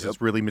should, because it's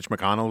really Mitch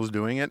McConnell who's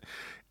doing it.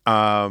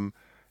 But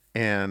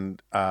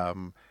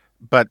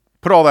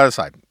put all that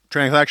aside.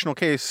 Transactional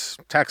case,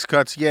 tax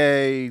cuts,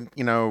 yay,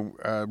 you know,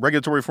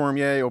 regulatory reform,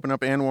 yay, open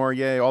up Anwar,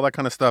 yay, all that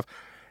kind of stuff.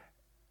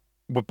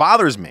 What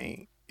bothers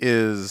me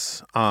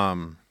is,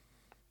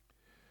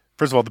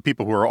 first of all, the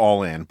people who are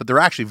all in, but there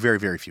are actually very,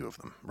 very few of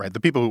them, right? The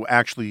people who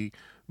actually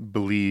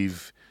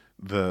believe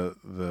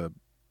the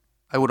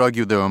I would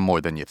argue there are more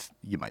than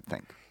you might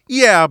think.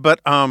 Yeah,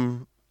 but I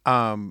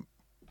go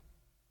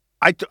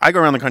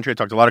around the country, I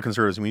talk to a lot of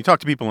conservatives, and when you talk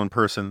to people in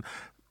person,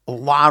 a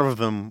lot of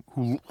them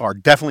who are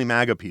definitely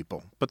MAGA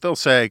people, but they'll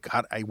say,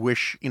 God, I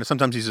wish, you know,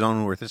 sometimes he's his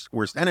own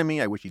worst enemy.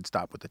 I wish he'd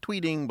stop with the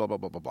tweeting, blah, blah,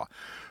 blah, blah, blah,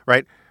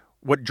 right?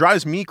 What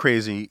drives me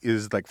crazy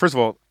is, like, first of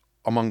all,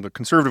 among the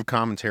conservative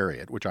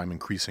commentariat, which I'm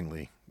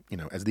increasingly, you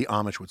know, as the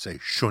Amish would say,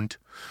 shunt.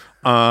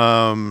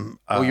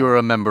 You're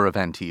a member of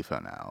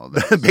Antifa now.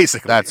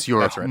 Basically. That's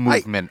your right.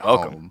 movement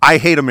home. I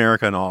hate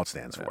America and all it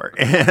stands for.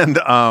 And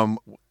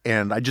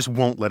I just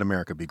won't let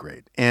America be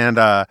great. And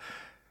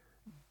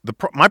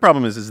my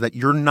problem is that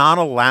you're not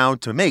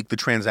allowed to make the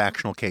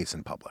transactional case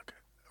in public,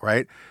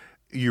 right?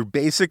 You're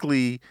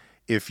basically,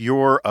 if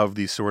you're of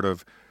the sort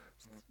of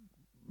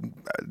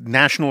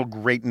national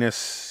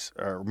greatness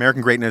or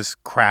American greatness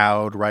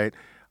crowd, right?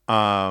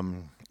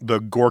 The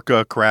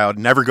Gorka crowd,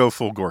 never go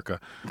full Gorka.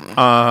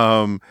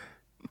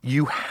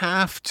 You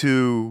have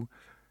to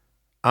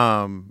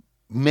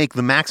make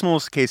the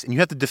maximalist case, and you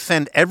have to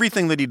defend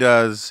everything that he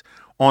does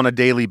on a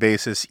daily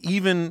basis,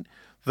 even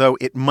though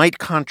it might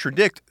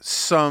contradict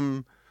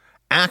some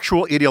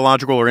actual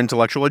ideological or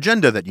intellectual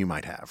agenda that you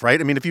might have, right?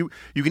 I mean, if you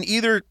can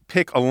either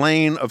pick a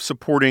lane of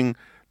supporting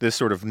this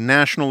sort of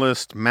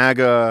nationalist,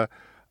 MAGA,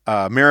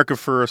 America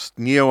First,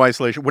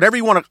 neo-isolation, whatever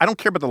you want to, I don't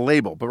care about the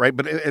label,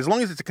 but as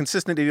long as it's a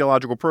consistent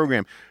ideological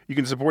program, you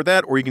can support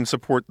that, or you can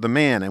support the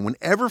man. And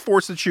whenever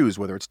forced to choose,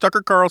 whether it's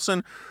Tucker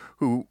Carlson,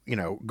 who, you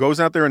know, goes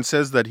out there and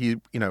says that he's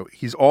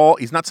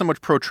not so much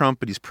pro-Trump,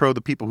 but he's pro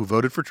the people who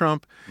voted for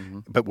Trump. Mm-hmm.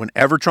 But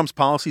whenever Trump's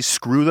policies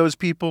screw those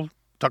people,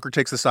 Tucker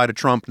takes the side of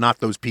Trump, not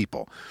those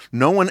people.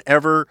 No one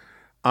ever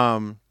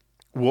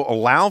will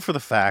allow for the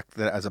fact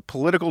that as a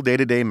political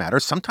day-to-day matter,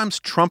 sometimes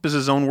Trump is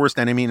his own worst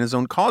enemy and his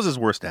own cause's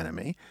worst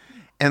enemy.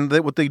 And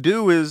that what they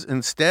do is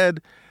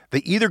instead they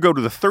either go to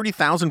the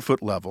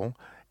 30,000-foot level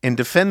and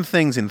defend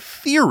things in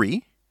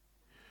theory,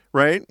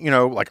 right? You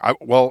know, like,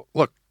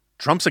 look,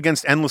 Trump's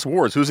against endless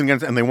wars. Who's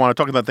against? And they want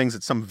to talk about things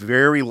at some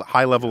very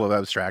high level of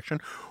abstraction.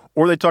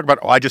 Or they talk about,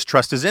 I just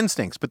trust his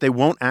instincts. But they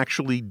won't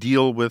actually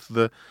deal with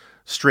the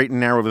straight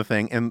and narrow of the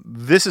thing. And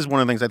this is one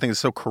of the things I think is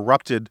so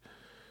corrupted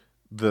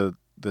the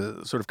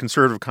sort of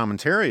conservative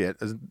commentariat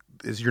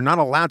is you're not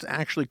allowed to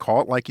actually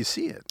call it like you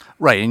see it.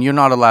 Right, and you're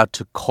not allowed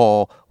to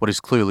call what is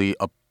clearly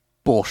a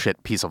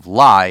bullshit piece of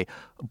lie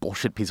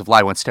bullshit piece of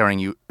lie when staring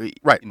you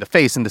Right. in the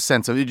face, in the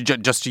sense of,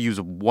 just to use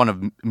one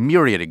of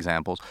myriad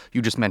examples,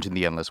 you just mentioned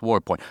the endless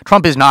war point.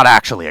 Trump is not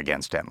actually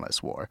against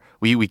endless war.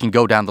 We can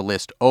go down the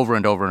list over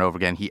and over and over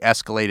again. He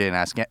escalated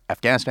in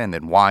Afghanistan,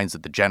 then whines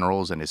that the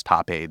generals and his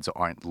top aides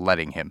aren't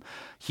letting him.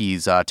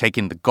 He's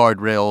taken the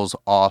guardrails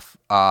off,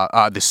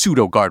 the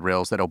pseudo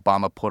guardrails that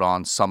Obama put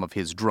on some of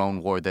his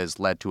drone war that has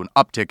led to an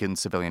uptick in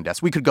civilian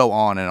deaths. We could go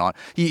on and on.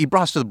 He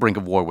brought us to the brink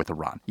of war with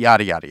Iran.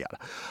 Yada yada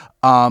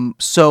yada.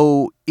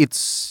 So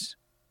it's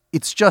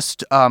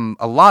just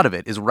a lot of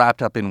it is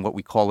wrapped up in what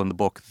we call in the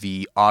book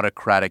the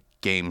autocratic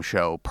game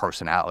show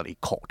personality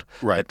cult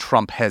Right. that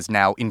Trump has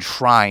now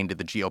enshrined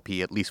the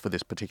GOP, at least for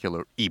this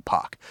particular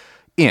epoch,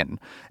 in.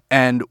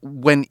 And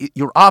when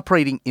you're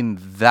operating in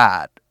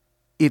that,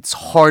 it's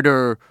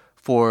harder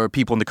for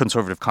people in the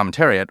conservative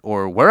commentariat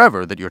or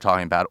wherever that you're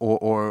talking about,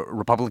 or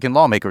Republican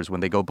lawmakers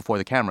when they go before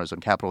the cameras on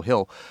Capitol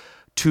Hill,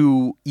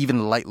 to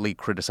even lightly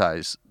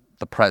criticize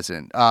the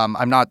president.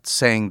 I'm not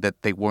saying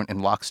that they weren't in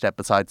lockstep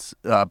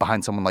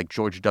behind someone like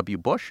George W.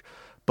 Bush,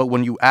 but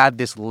when you add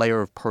this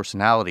layer of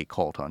personality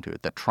cult onto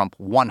it that Trump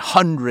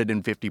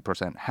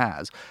 150%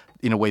 has,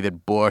 in a way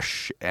that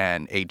Bush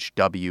and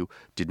H.W.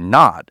 did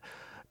not,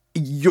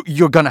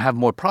 you're going to have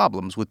more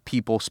problems with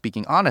people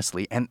speaking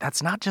honestly. And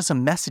that's not just a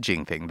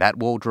messaging thing. That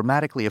will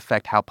dramatically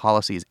affect how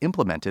policy is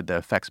implemented that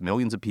affects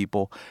millions of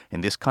people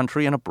in this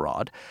country and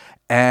abroad.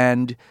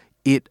 And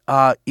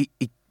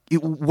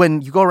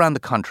when you go around the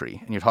country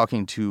and you're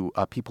talking to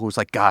people who's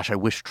like, gosh, I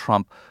wish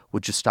Trump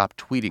would just stop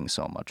tweeting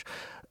so much.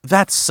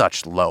 That's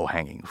such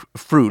low-hanging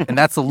fruit. And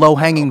that's the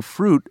low-hanging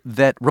fruit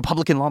that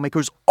Republican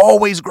lawmakers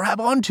always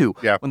grab onto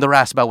when they're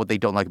asked about what they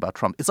don't like about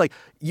Trump. It's like,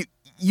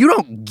 you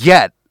don't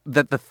get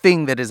that the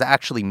thing that is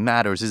actually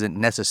matters isn't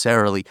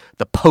necessarily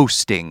the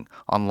posting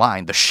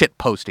online, the shit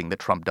posting that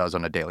Trump does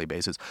on a daily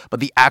basis, but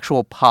the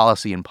actual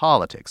policy and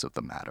politics of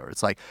the matter.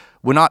 It's like,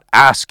 we're not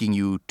asking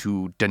you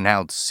to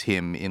denounce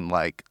him in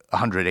like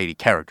 180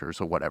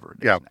 characters or whatever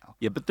it is now.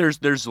 Yeah, but there's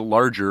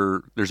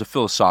a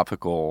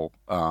philosophical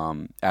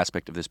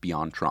aspect of this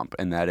beyond Trump,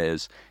 and that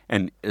is,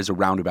 and as a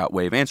roundabout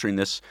way of answering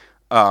this,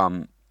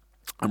 I'm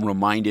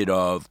reminded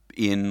of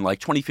in like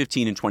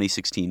 2015 and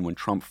 2016 when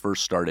Trump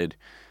first started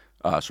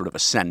sort of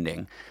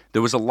ascending,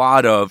 there was a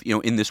lot of,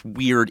 in this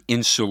weird,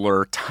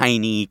 insular,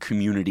 tiny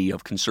community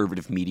of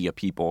conservative media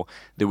people,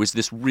 there was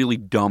this really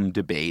dumb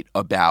debate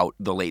about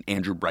the late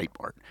Andrew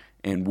Breitbart.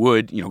 And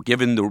would,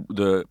 given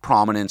the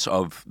prominence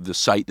of the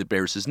site that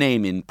bears his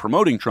name in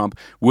promoting Trump,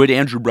 would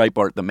Andrew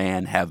Breitbart, the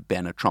man, have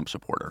been a Trump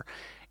supporter?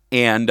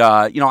 And,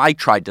 I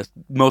tried to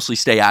mostly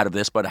stay out of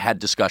this, but I had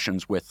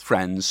discussions with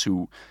friends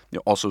who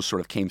also sort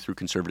of came through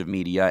conservative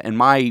media. And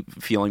my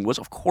feeling was,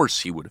 of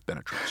course, he would have been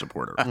a Trump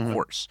supporter. Of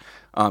course.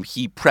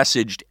 He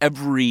presaged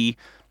every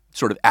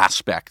sort of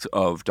aspect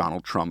of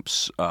Donald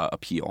Trump's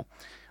appeal.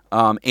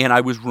 And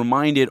I was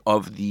reminded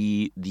of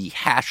the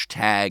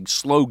hashtag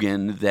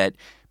slogan that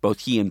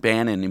both he and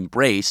Bannon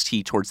embraced,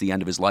 he towards the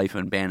end of his life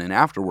and Bannon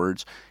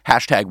afterwards,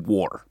 hashtag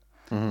war.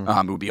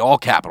 It would be all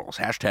capitals,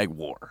 hashtag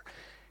war.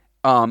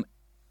 And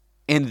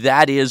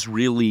that is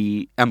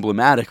really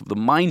emblematic of the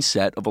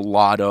mindset of a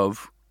lot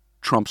of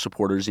Trump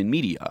supporters in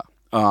media,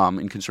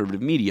 in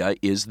conservative media,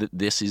 is that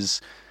this is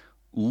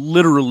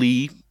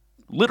literally,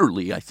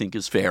 I think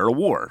is fair, a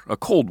war, a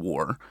Cold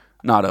War,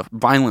 not a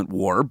violent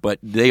war, but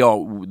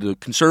the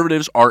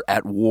conservatives are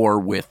at war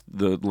with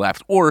the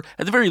left, or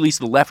at the very least,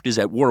 the left is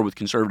at war with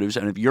conservatives.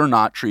 And if you're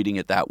not treating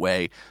it that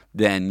way,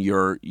 then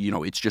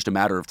it's just a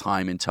matter of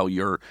time until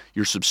you're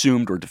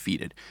subsumed or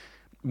defeated.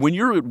 When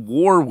you're at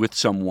war with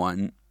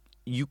someone,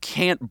 you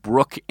can't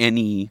brook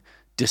any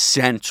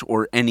dissent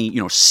or any,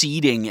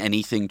 ceding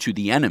anything to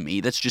the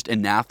enemy. That's just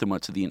anathema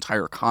to the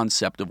entire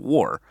concept of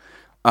war.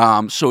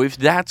 So if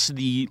that's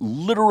the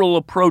literal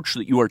approach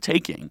that you are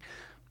taking,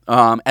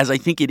 as I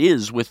think it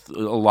is with a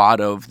lot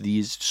of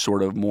these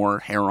sort of more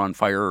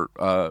hair-on-fire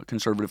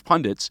conservative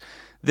pundits,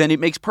 then it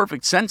makes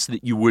perfect sense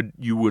that you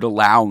would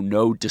allow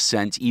no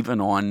dissent even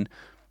on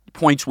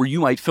points where you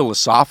might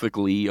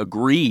philosophically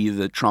agree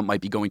that Trump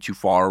might be going too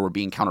far or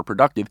being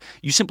counterproductive.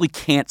 You simply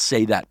can't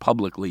say that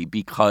publicly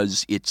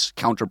because it's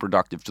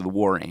counterproductive to the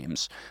war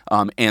aims.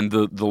 And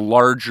the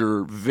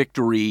larger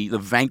victory, the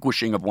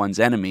vanquishing of one's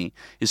enemy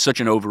is such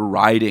an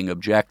overriding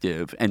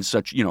objective and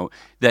such,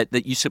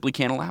 that you simply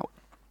can't allow it.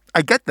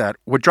 I get that.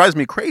 What drives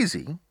me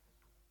crazy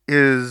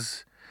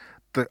is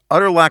the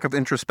utter lack of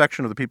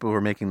introspection of the people who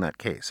are making that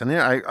case. And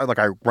I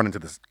run into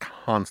this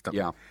constantly.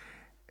 Yeah.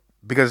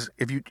 Because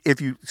if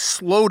you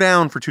slow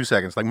down for 2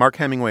 seconds, like Mark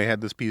Hemingway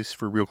had this piece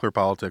for Real Clear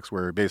Politics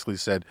where he basically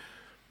said,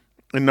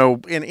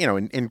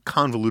 in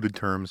convoluted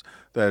terms,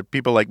 that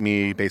people like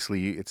me,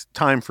 basically, it's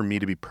time for me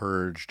to be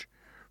purged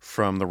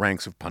from the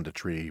ranks of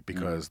punditry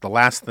because the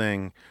last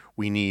thing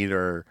we need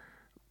are,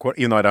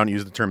 even though I don't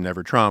use the term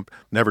never Trump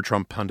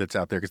pundits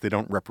out there because they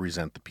don't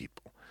represent the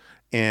people.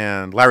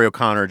 And Larry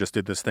O'Connor just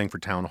did this thing for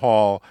Town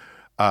Hall.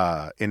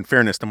 In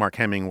fairness to Mark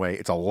Hemingway,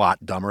 it's a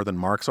lot dumber than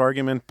Mark's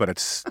argument, but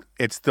it's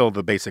still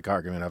the basic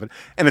argument of it.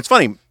 And it's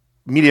funny,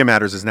 Media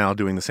Matters is now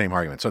doing the same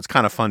argument. So it's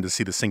kind of fun to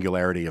see the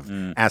singularity of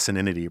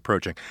asininity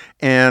approaching.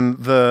 And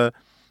the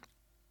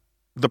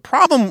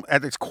problem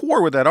at its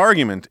core with that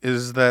argument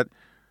is that,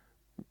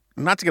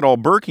 not to get all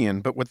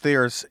Burkean, but what they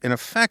are in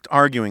effect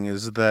arguing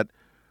is that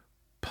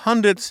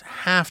pundits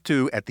have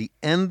to, at the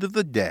end of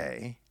the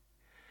day,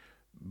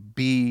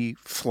 be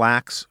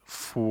flax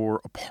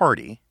for a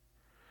party,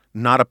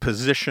 not a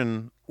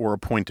position or a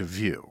point of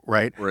view,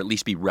 right? Or at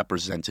least be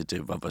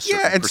representative of a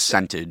certain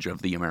percentage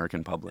of the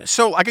American public.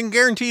 So I can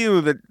guarantee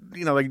you that,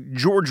 like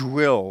George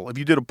Will, if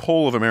you did a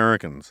poll of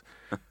Americans,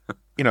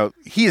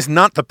 he is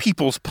not the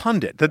people's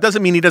pundit. That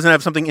doesn't mean he doesn't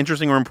have something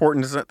interesting or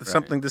important,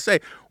 something to say.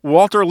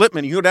 Walter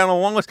Lippmann, you go down a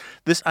long list.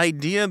 This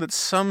idea that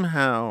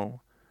somehow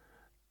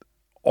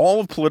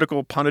all of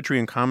political punditry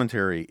and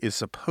commentary is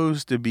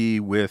supposed to be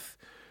with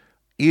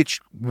each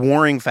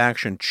warring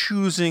faction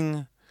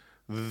choosing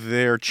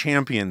their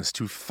champions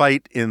to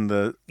fight in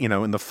the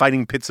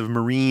fighting pits of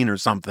Marine or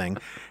something,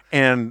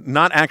 and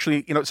not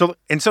actually, so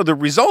the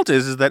result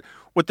is that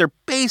what they're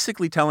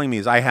basically telling me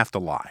is I have to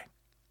lie,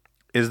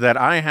 is that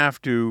I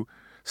have to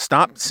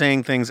stop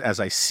saying things as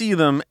I see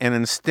them and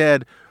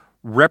instead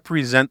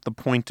represent the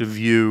point of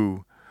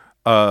view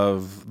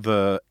of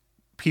the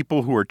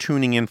people who are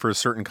tuning in for a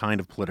certain kind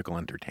of political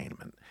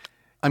entertainment.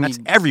 That's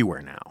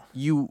everywhere now.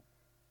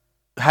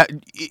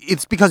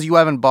 It's because you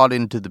haven't bought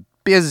into the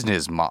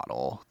business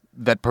model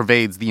that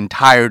pervades the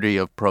entirety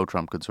of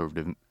pro-Trump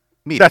conservative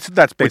media.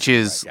 That's which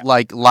is right,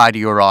 like lie to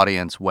your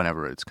audience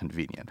whenever it's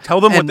convenient. Tell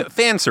them what the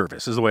fan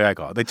service is the way I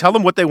call it. They tell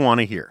them what they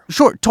want to hear.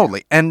 Sure,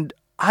 totally. And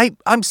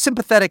I'm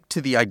sympathetic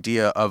to the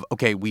idea of,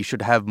 okay, we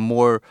should have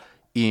more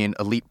in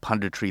elite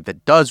punditry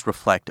that does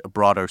reflect a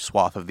broader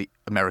swath of the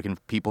American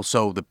people,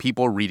 so the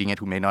people reading it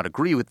who may not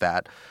agree with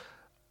that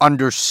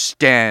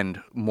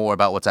understand more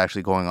about what's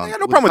actually going on. Yeah,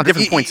 no problem with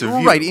different points of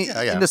view. Right,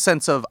 in the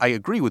sense of I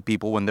agree with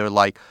people when they're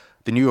like,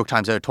 the New York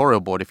Times editorial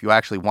board, if you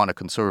actually want a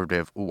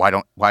conservative, why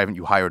haven't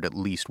you hired at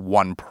least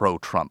one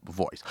pro-Trump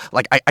voice?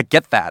 Like, I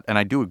get that, and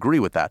I do agree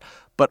with that.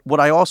 But what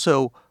I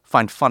also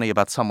find funny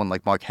about someone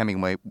like Mark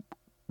Hemingway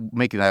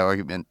making that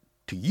argument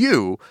to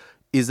you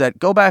is that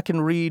go back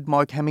and read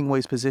Mark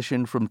Hemingway's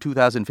position from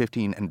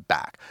 2015 and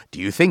back.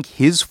 Do you think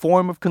his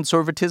form of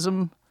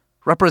conservatism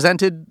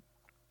represented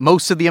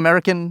most of the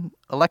American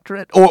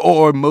electorate,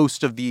 or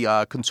most of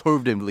the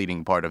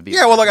conservative-leaning part of the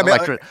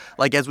electorate?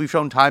 Like, as we've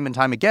shown time and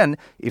time again,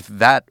 if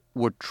that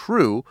were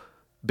true,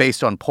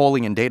 based on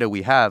polling and data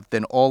we have,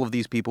 then all of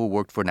these people who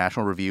worked for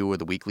National Review or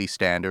the Weekly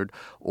Standard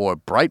or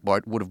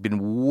Breitbart would have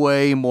been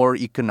way more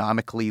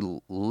economically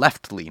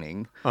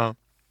left-leaning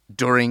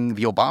during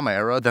the Obama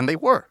era than they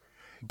were.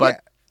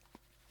 But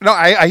no,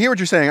 I hear what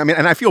you're saying. I mean,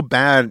 and I feel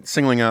bad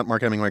singling out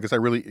Mark Hemingway because I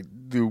really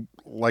do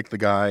like the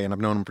guy, and I've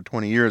known him for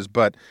 20 years,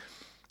 but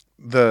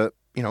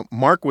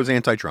Mark was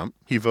anti-Trump.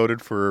 He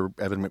voted for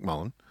Evan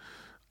McMullin.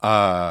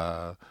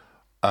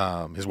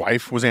 His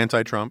wife was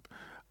anti-Trump.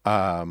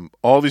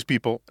 All these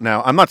people.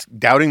 Now, I'm not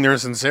doubting their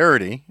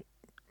sincerity,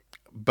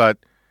 but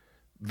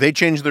they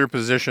changed their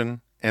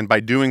position, and by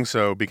doing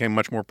so, became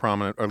much more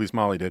prominent, or at least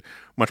Molly did,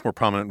 much more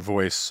prominent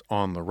voice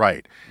on the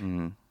right.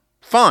 Mm-hmm.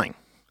 Fine.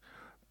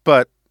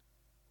 But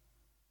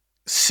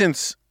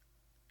since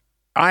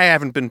I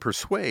haven't been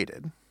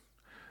persuaded,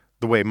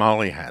 the way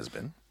Molly has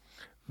been,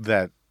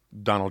 that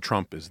Donald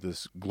Trump is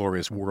this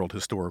glorious world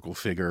historical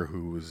figure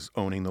who is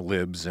owning the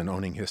libs and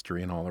owning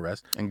history and all the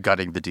rest. And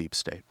gutting the deep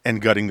state.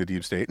 And draining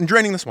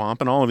the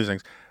swamp and all of these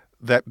things.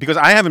 That because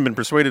I haven't been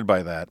persuaded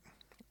by that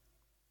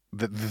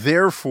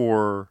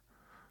therefore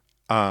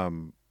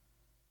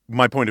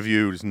my point of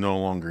view is no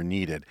longer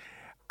needed.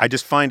 I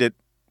just find it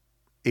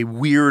a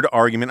weird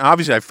argument.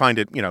 Obviously, I find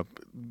it, one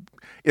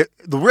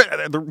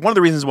of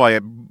the reasons why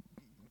it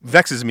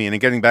vexes me, and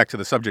getting back to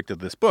the subject of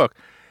this book,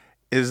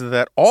 is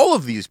that all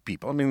of these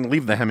people, I mean,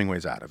 leave the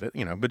Hemingways out of it,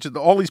 but just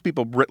all these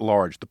people writ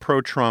large, the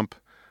pro-Trump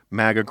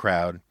MAGA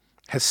crowd,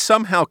 has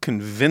somehow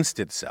convinced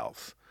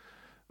itself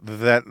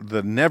that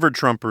the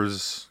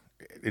never-Trumpers,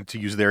 to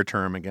use their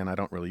term, again, I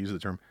don't really use the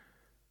term,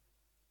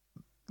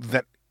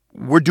 that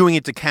we're doing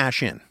it to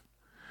cash in,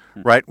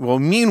 right? Well,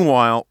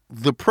 meanwhile,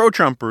 the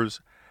pro-Trumpers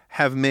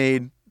have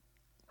made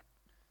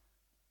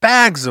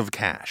bags of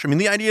cash. I mean,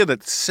 the idea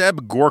that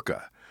Seb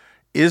Gorka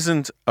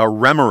isn't a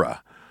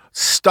remora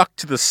stuck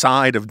to the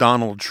side of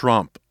Donald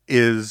Trump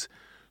is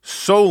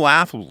so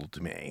laughable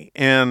to me.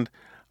 And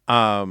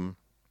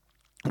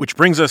which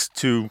brings us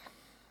to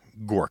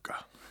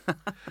Gorka.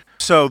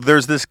 So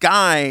there's this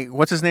guy,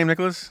 what's his name,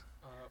 Nicholas?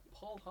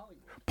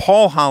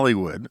 Paul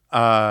Hollywood,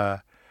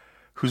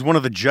 who's one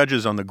of the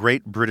judges on the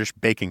Great British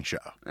Baking Show.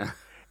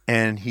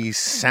 And he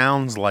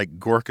sounds like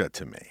Gorka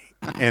to me.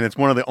 And it's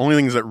one of the only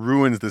things that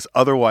ruins this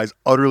otherwise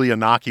utterly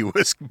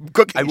innocuous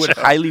cooking I would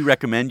show. highly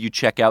recommend you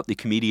check out the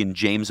comedian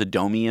James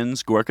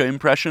Adomian's Gorka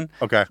impression.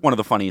 Okay. One of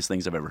the funniest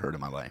things I've ever heard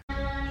in my life.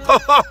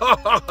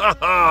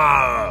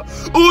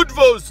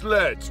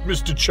 Udvoslet,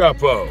 Mr.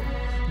 Chapo.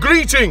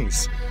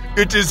 Greetings.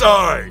 It is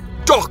I,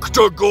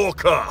 Dr.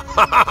 Gorka.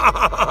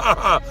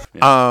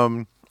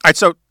 All right,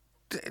 so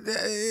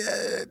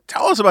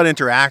tell us about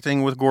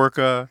interacting with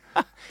Gorka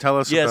Tell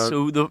us Yeah, about...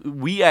 so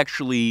we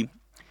actually,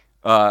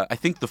 I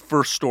think the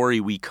first story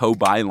we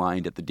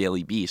co-bylined at the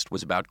Daily Beast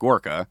was about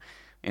Gorka.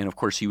 And, of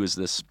course, he was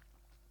this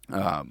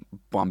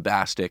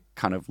bombastic,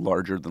 kind of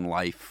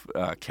larger-than-life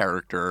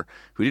character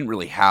who didn't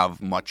really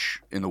have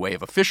much in the way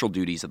of official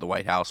duties at the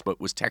White House, but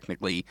was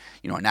technically,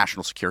 a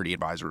national security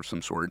advisor of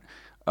some sort,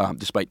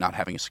 despite not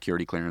having a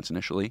security clearance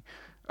initially.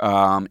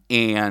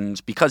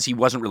 And because he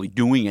wasn't really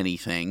doing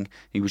anything,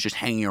 he was just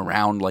hanging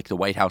around like the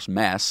White House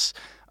mess.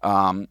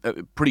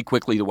 Pretty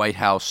quickly, the White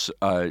House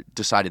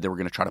decided they were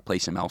going to try to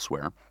place him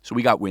elsewhere. So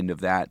we got wind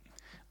of that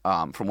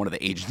from one of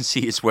the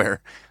agencies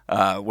where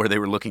they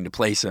were looking to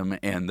place him,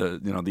 and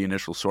the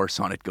initial source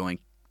on it going,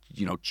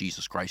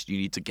 Jesus Christ, you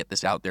need to get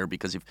this out there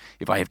because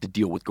if I have to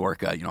deal with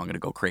Gorka, I'm going to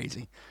go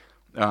crazy.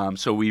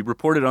 So we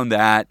reported on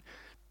that.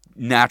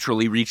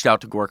 Naturally reached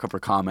out to Gorka for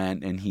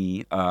comment, and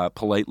he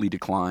politely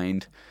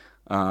declined.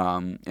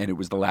 And it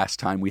was the last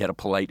time we had a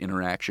polite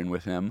interaction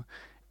with him.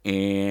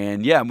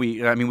 And yeah, we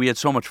had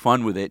so much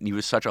fun with it, and he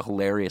was such a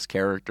hilarious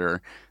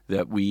character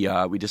that we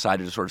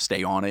decided to sort of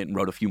stay on it and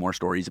wrote a few more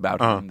stories about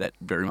him that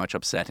very much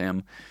upset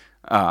him.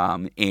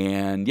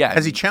 And yeah,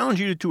 Has he challenged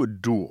you to a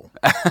duel?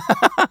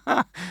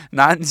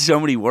 not in so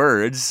many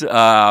words.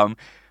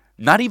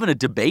 Not even a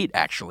debate,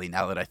 actually,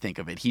 now that I think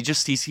of it.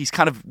 He's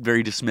kind of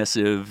very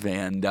dismissive,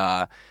 and,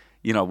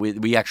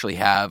 we actually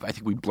have, I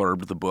think we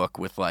blurbed the book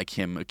with, like,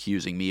 him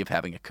accusing me of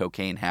having a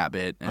cocaine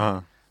habit,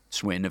 and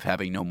Swin of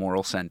having no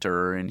moral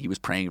center, and he was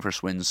praying for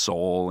Swin's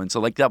soul, and so,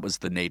 like, that was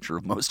the nature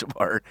of most of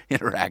our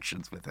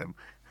interactions with him.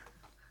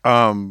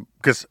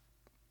 Because,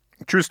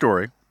 true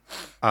story,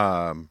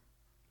 getting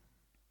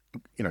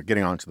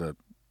on to the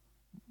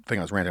thing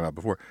I was ranting about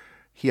before,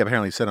 he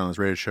apparently said on his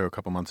radio show a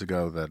couple months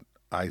ago that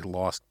I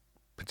lost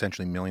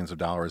potentially millions of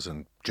dollars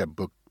in Jeb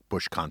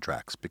Bush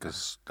contracts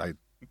because of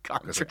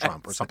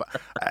Trump or something.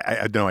 I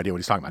had no idea what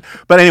he's talking about.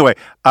 But anyway,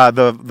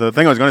 the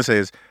thing I was going to say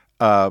is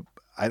I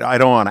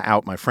don't want to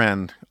out my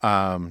friend,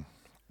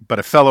 but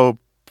a fellow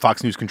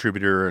Fox News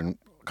contributor and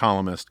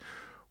columnist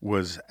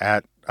was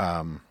at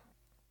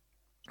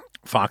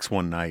Fox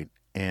one night,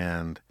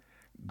 and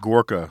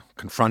Gorka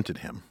confronted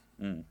him.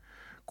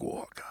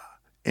 Gorka.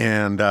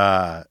 And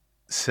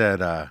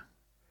said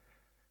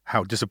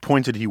how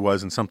disappointed he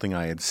was in something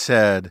I had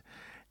said,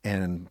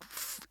 and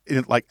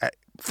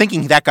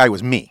thinking that guy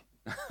was me,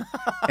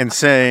 and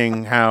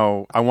saying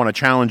how I want to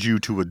challenge you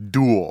to a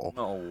duel.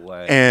 No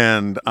way.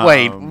 And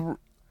Wait.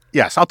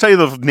 Yes, I'll tell you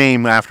the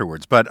name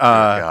afterwards. But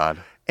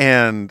God.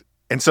 And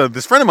so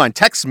this friend of mine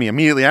texts me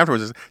immediately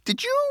afterwards. Says,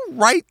 "Did you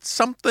write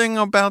something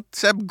about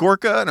Seb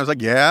Gorka?" And I was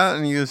like, "Yeah."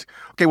 And he goes,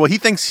 "Okay, well, he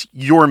thinks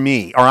you're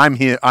me, or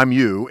I'm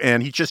you,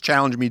 and he just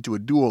challenged me to a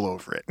duel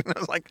over it." And I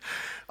was like,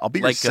 "I'll be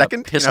your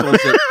second."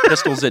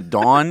 Pistols at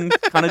dawn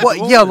kind of.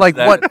 Well, yeah, like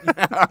what?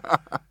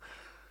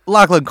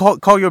 Lachlan,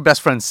 call your best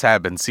friend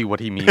Seb and see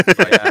what he means.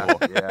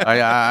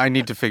 I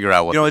need to figure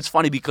out what. It's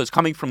funny because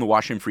coming from the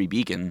Washington Free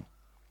Beacon,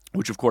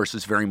 which of course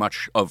is very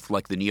much of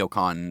like the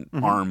neocon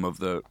arm of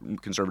the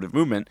conservative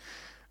movement,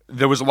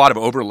 there was a lot of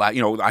overlap.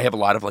 I have a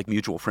lot of like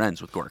mutual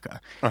friends with Gorka,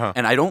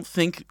 and I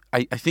think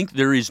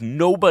there is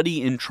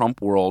nobody in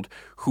Trump world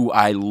who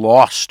I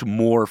lost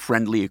more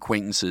friendly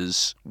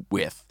acquaintances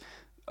with.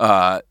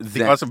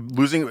 Because of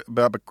losing,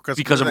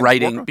 because of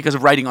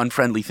writing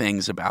unfriendly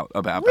things about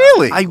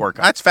really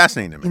Gorka. That's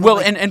fascinating to me.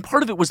 Well, and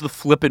part of it was the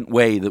flippant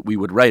way that we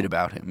would write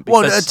about him.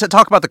 Well, to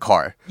talk about the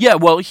car. Yeah,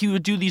 well, he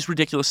would do these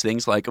ridiculous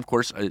things, like, of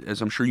course,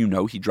 as I'm sure you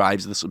know, he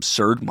drives this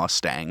absurd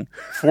Mustang,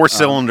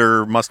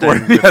 4-cylinder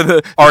Mustang,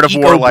 the Art of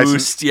War EcoBoost,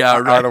 license. yeah,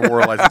 right. Art of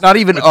War license. Not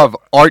even of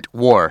Art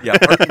War. Yeah,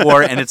 Art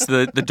War, and it's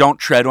the Don't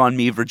Tread on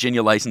Me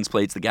Virginia license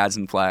plates, the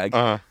Gadsden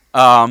flag.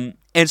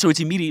 And so it's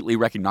immediately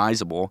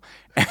recognizable.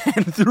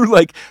 And through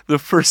like the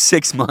first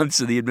 6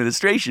 months of the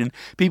administration,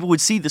 people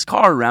would see this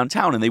car around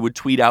town and they would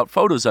tweet out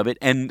photos of it.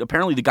 And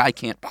apparently the guy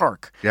can't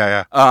park.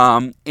 Yeah.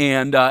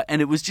 And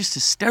it was just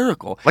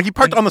hysterical. Like he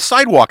parked on the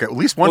sidewalk at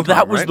least one time.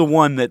 That was right? the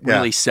one that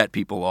really set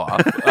people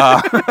off.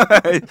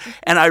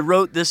 And I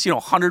wrote this,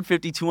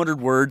 150,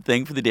 200 word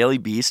thing for the Daily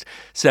Beast.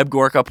 Seb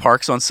Gorka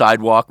parks on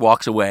sidewalk,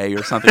 walks away,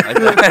 or something like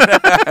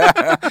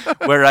that.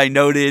 Where I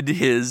noted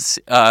his,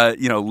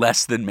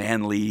 less than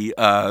manly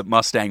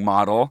Mustang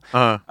model.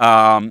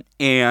 I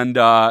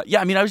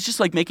was just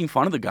like making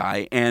fun of the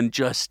guy and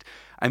just,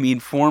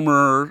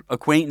 former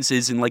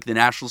acquaintances in like the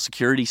national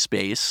security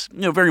space,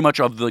 very much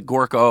of the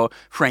Gorka,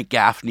 Frank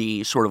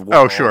Gaffney sort of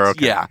world. Oh, sure.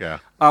 Okay. Yeah.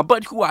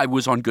 But who I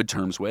was on good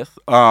terms with.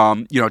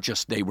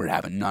 Just they were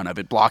having none of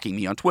it, blocking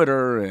me on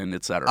Twitter and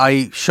et cetera.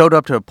 I showed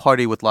up to a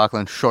party with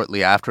Lachlan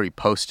shortly after he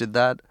posted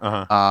that.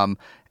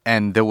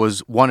 And there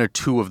was one or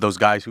two of those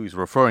guys who he's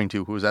referring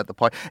to who was at the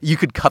party. You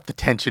could cut the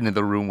tension in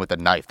the room with a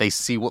knife. They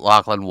see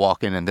Lachlan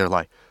walk in and they're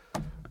like,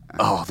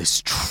 "Oh,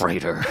 this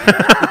traitor.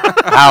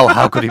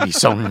 How could he be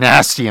so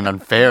nasty and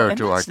unfair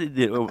to our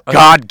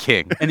God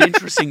King?" An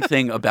interesting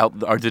thing about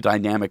the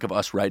dynamic of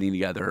us writing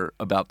together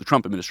about the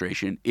Trump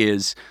administration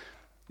is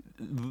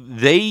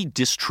they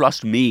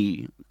distrust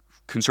me,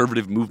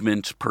 conservative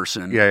movement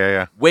person,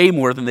 yeah, way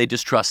more than they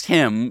distrust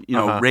him,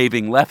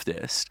 raving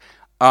leftist.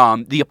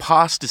 The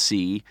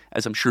apostasy,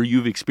 as I'm sure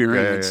you've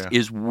experienced,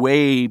 is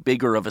way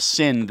bigger of a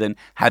sin than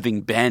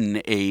having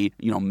been a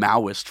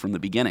Maoist from the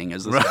beginning.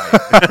 As this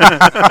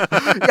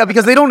guy. Yeah,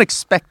 because they don't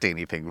expect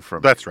anything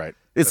from. That's right.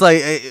 It's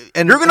like,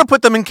 and you're going to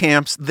put them in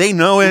camps. They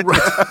know it.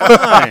 It's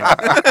fine.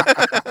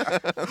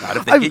 Not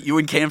if they get you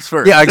in camps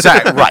first. Yeah,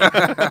 exactly.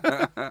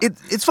 Right.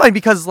 It's fine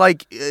because,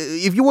 like,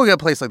 if you work at a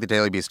place like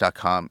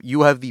thedailybeast.com,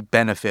 you have the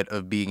benefit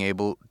of being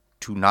able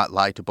to not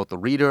lie to both the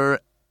reader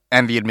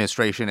and the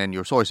administration and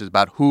your sources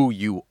about who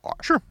you are.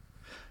 Sure.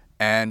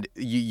 And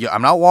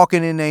I'm not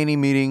walking into any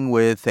meeting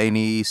with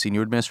any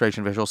senior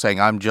administration official saying,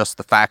 I'm just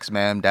the fax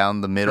man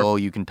down the middle. Sure.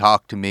 You can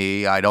talk to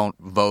me. I don't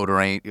vote or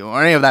any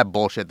of that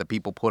bullshit that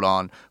people put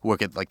on who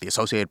work at, like, the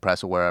Associated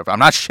Press or wherever. I'm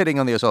not shitting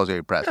on the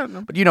Associated Press,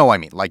 but you know what I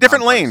mean. Like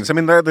different lanes. I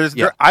mean,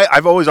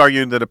 I've always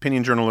argued that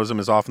opinion journalism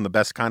is often the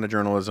best kind of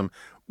journalism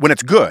when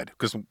it's good,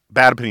 because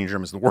bad opinion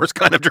journalism is the worst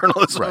kind of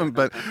journalism. Right.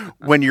 But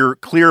when you're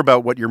clear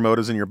about what your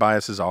motives and your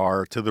biases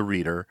are to the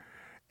reader,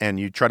 and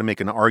you try to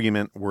make an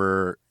argument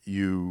where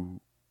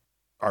you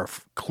are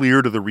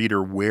clear to the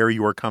reader where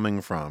you are coming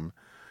from,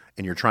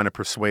 and you're trying to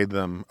persuade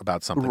them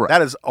about something. Right.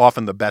 That is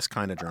often the best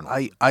kind of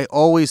journalism. I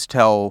always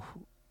tell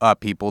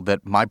people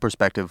that my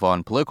perspective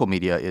on political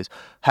media is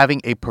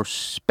having a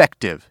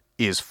perspective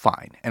is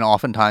fine, and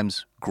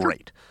oftentimes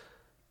great. Sure.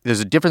 There's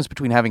a difference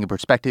between having a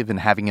perspective and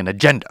having an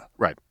agenda.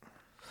 Right.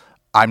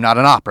 I'm not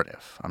an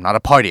operative. I'm not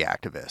a party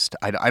activist.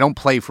 I don't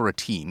play for a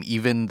team,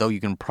 even though you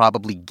can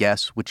probably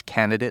guess which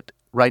candidate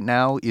right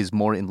now is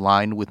more in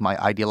line with my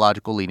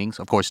ideological leanings.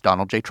 Of course,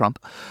 Donald J. Trump.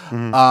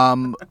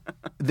 Mm-hmm.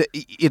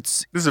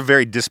 This is a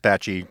very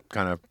dispatchy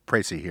kind of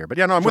précis here, but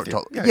I'm with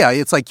you. Yeah,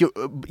 it's like you're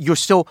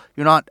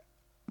not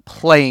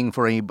playing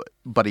for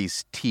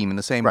anybody's team in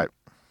the same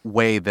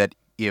way that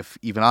if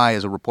even I,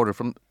 as a reporter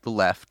from the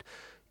left,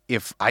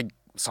 if I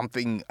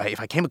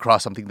came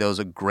across something that was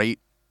a great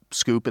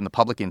scoop in the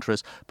public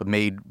interest but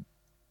made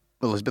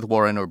Elizabeth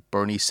Warren or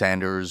Bernie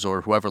Sanders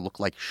or whoever look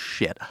like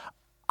shit,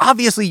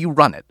 obviously you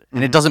run it,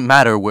 and it doesn't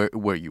matter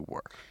where you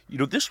work.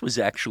 This was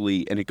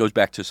actually, and it goes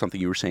back to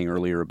something you were saying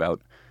earlier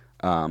about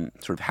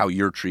sort of how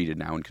you're treated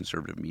now in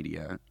conservative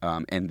media,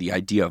 and the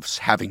idea of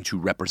having to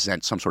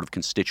represent some sort of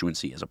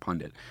constituency as a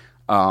pundit.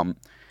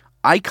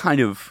 I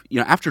kind of,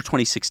 after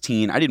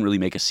 2016, I didn't really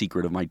make a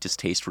secret of my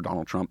distaste for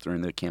Donald Trump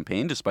during the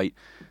campaign, despite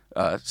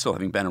still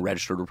having been a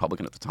registered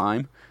Republican at the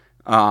time.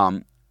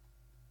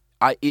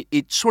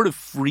 It sort of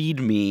freed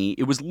me.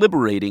 It was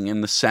liberating in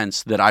the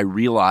sense that I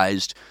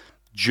realized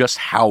just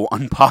how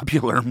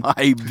unpopular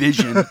my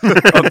vision of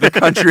the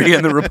country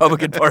and the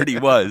Republican Party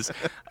was.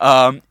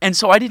 And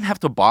so I didn't have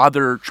to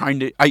bother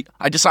trying to –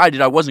 I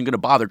decided I wasn't going to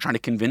bother trying to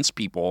convince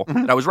people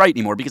that I was right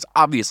anymore, because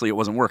obviously it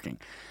wasn't working.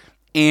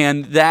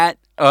 And that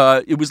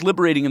it was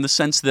liberating in the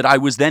sense that I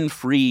was then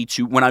free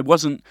to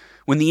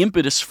 – when the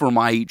impetus for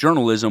my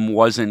journalism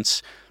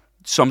wasn't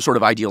some sort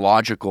of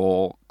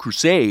ideological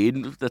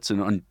crusade – that's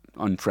an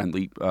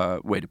unfriendly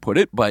way to put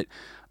it – but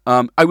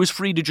I was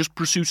free to just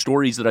pursue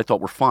stories that I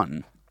thought were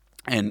fun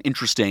and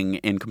interesting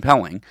and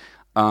compelling.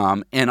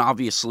 And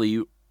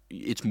obviously,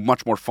 it's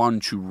much more fun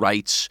to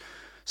write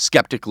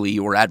skeptically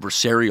or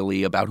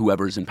adversarially about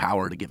whoever's in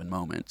power at a given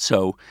moment.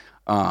 So,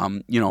 a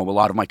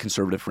lot of my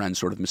conservative friends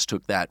sort of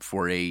mistook that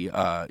for a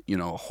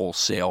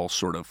wholesale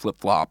sort of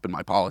flip-flop in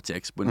my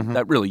politics, but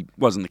that really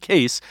wasn't the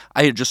case.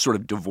 I had just sort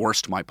of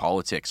divorced my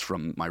politics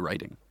from my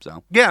writing.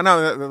 So yeah,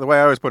 no, the way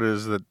I always put it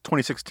is that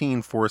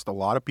 2016 forced a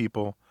lot of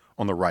people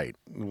on the right,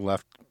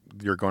 left,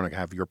 you're going to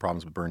have your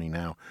problems with Bernie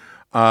now.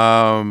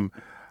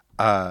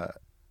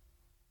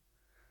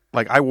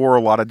 Like I wore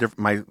a lot of different.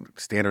 My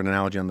standard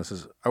analogy on this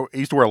is I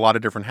used to wear a lot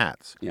of different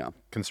hats. Yeah,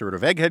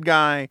 conservative egghead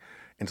guy,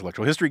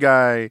 intellectual history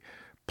guy,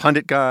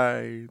 pundit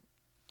guy,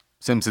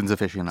 Simpsons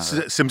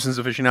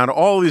aficionado,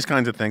 all these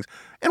kinds of things.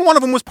 And one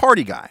of them was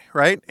party guy,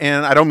 right?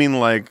 And I don't mean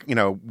like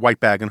white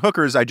bag and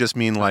hookers. I just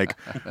mean like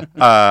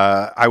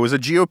I was a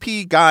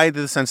GOP guy in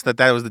the sense that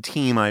was the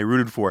team I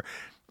rooted for.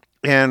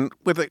 And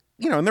with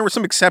and there were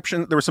some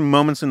exceptions. There were some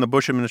moments in the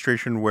Bush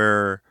administration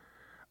where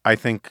I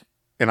think,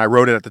 and I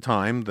wrote it at the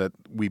time, that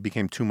we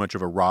became too much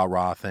of a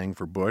rah-rah thing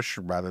for Bush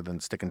rather than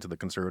sticking to the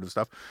conservative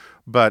stuff.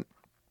 But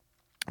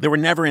they were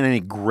never in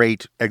any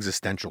great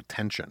existential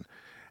tension.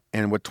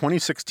 And what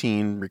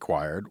 2016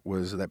 required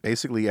was that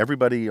basically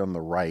everybody on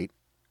the right,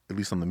 at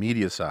least on the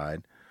media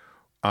side,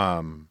 they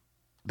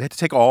had to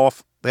take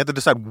off. They had to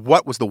decide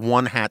what was the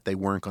one hat they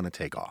weren't going to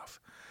take off.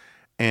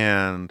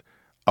 And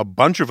a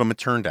bunch of them, it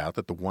turned out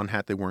that the one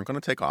hat they weren't going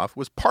to take off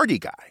was party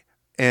guy.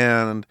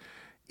 And,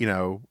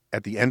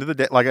 at the end of the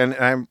day,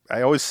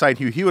 I always cite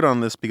Hugh Hewitt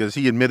on this because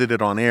he admitted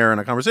it on air in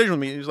a conversation with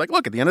me. He was like,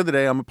 look, at the end of the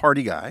day, I'm a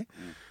party guy.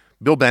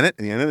 Bill Bennett,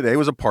 at the end of the day,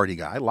 was a party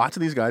guy. Lots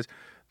of these guys,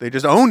 they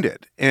just owned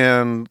it.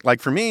 And like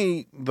for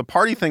me, the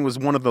party thing was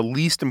one of the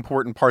least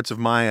important parts of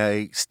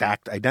my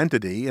stacked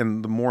identity.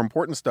 And the more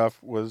important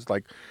stuff was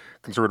like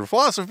conservative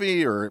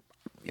philosophy or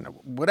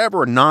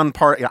whatever, a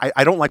non-party.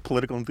 I don't like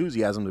political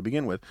enthusiasm to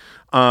begin with.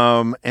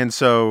 And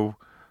so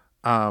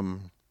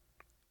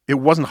it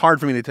wasn't hard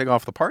for me to take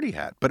off the party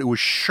hat, but it was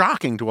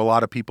shocking to a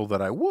lot of people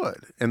that I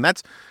would. And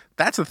that's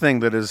the thing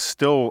that is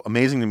still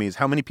amazing to me is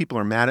how many people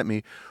are mad at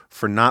me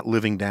for not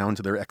living down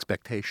to their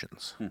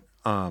expectations.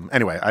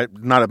 Anyway,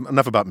 not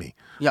enough about me.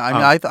 Yeah, I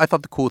mean, I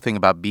thought the cool thing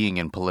about being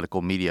in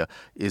political media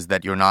is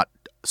that you're not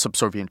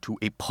subservient to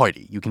a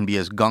party. You can be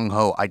as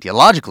gung-ho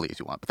ideologically as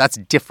you want, but that's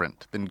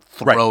different than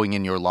throwing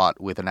in your lot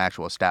with an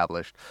actual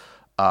established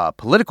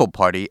political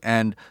party.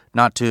 And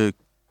not to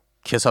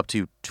kiss up to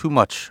you too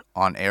much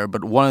on air,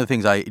 but one of the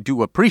things I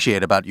do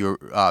appreciate about your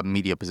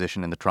media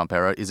position in the Trump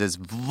era is as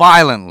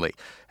violently,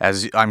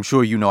 as I'm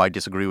sure you know I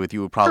disagree with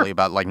you probably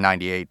about like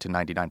 98 to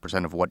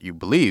 99% of what you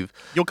believe.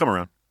 You'll come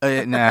around.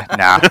 Nah.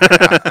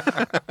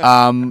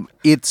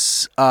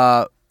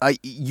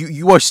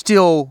 You are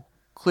still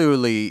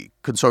clearly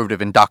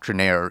conservative and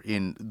doctrinaire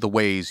in the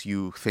ways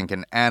you think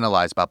and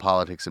analyze about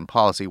politics and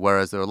policy,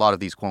 whereas there are a lot of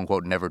these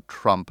quote-unquote never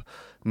Trump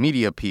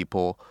media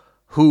people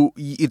who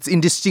it's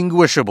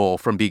indistinguishable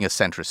from being a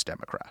centrist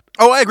Democrat.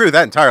 Oh, I agree with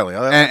that entirely.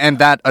 And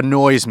that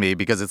annoys me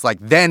because it's like,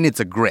 then it's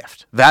a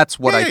grift. That's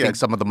what I think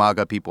some of the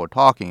MAGA people are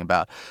talking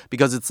about.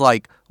 Because it's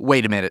like,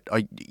 wait a minute,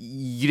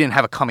 you didn't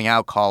have a coming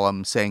out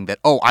column saying that,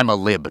 oh, I'm a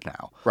lib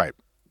now. Right.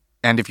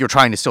 And if you're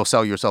trying to still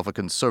sell yourself a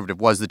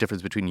conservative, what is the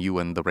difference between you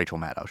and the Rachel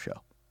Maddow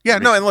show? Yeah,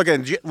 no, and look,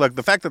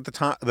 the fact that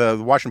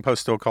the Washington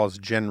Post still calls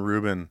Jen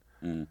Rubin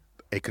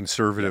a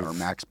conservative, or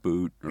Max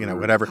Boot, or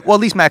whatever. Well,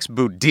 at least Max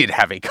Boot did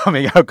have a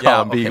coming out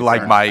column being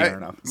like,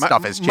 my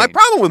stuff has changed. My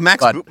problem with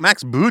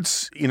Max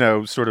Boot's,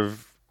 sort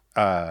of,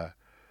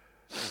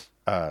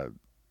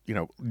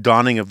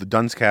 donning of the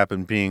dunce cap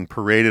and being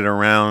paraded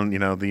around,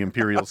 the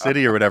Imperial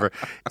City or whatever,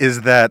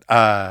 is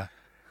that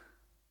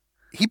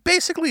he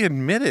basically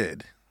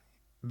admitted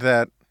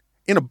that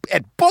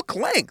at book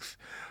length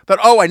that,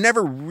 I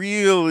never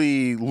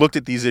really looked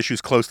at these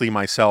issues closely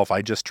myself.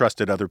 I just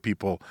trusted other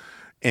people.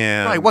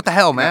 And right, what the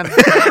hell, man? and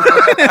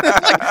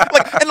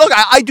look,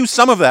 I do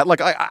some of that.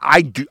 Like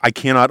I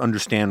cannot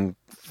understand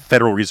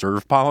Federal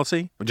Reserve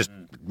policy. Just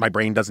my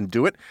brain doesn't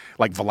do it.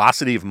 Like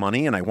velocity of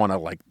money, and I want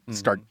to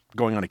start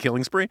going on a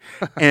killing spree.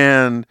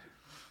 And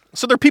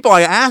so there are people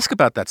I ask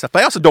about that stuff.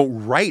 But I also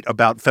don't write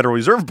about Federal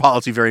Reserve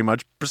policy very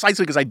much,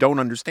 precisely because I don't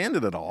understand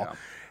it at all.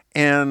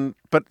 Yeah.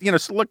 But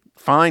so look,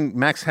 fine.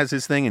 Max has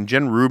his thing, and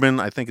Jen Rubin,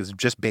 I think, is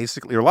just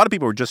basically. A lot of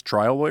people are just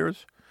trial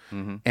lawyers.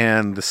 Mm-hmm.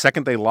 And the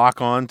second they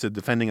lock on to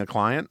defending a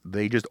client,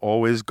 they just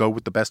always go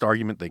with the best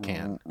argument they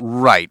can.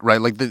 Right.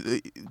 Like the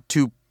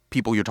two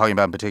people you're talking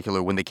about in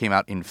particular, when they came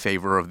out in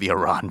favor of the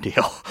Iran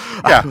deal,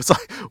 I was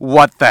like,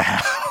 what the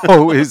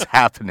hell is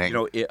happening?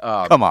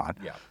 Come on.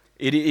 Yeah.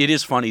 It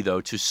is funny,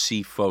 though, to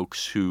see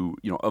folks who,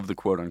 of the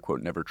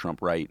quote-unquote never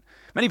Trump right,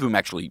 many of whom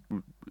actually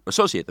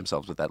associate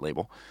themselves with that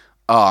label,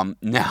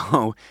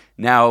 now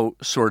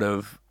sort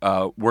of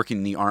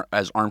working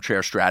as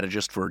armchair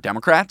strategist for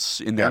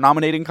Democrats in their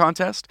nominating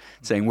contest,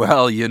 saying,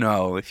 well,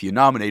 if you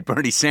nominate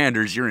Bernie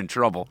Sanders, you're in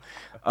trouble.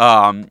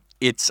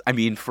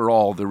 For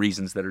all the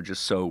reasons that are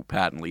just so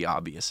patently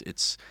obvious,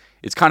 it's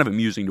kind of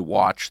amusing to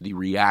watch the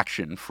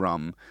reaction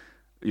from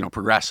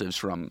progressives,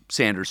 from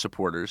Sanders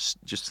supporters,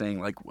 just saying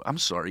like, I'm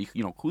sorry,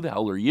 who the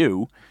hell are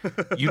you?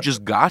 You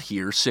just got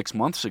here 6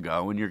 months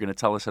ago, and you're going to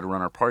tell us how to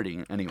run our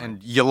party anyway.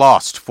 And you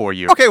lost 4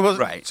 years. Okay, well,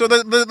 right. So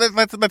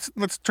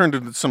let's turn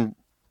to some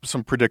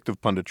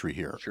predictive punditry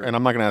here. Sure. And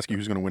I'm not going to ask you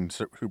who's going to win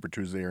Super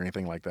Tuesday or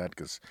anything like that,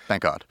 because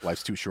thank God,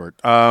 life's too short.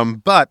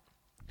 But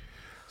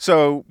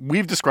so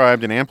we've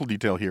described in ample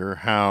detail here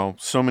how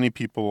so many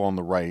people on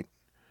the right,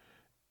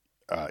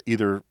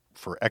 either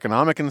for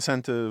economic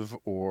incentive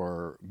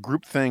or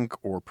groupthink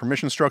or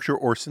permission structure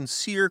or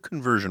sincere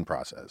conversion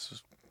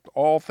process,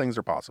 all things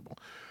are possible,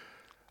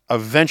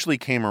 eventually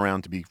came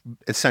around to be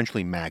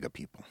essentially MAGA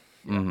people.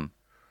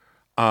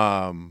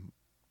 Mm-hmm.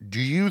 Do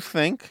you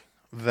think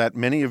that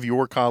many of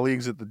your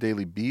colleagues at the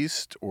Daily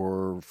Beast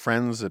or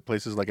friends at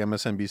places like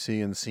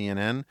MSNBC and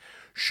CNN,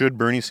 should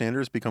Bernie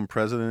Sanders become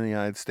president of the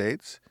United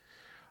States,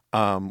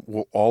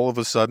 will all of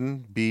a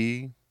sudden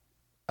be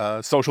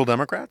social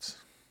democrats?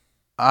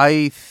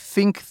 I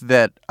think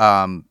that,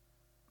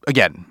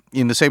 again,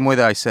 in the same way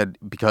that I said,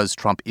 because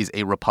Trump is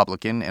a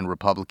Republican and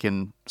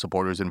Republican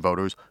supporters and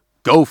voters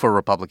go for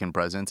Republican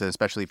presidents, and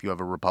especially if you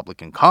have a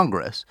Republican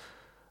Congress,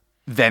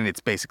 then it's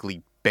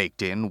basically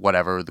baked in,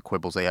 whatever the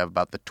quibbles they have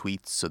about the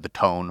tweets or the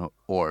tone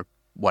or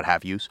what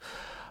have yous.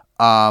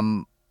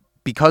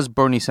 Because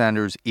Bernie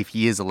Sanders, if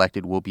he is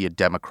elected, will be a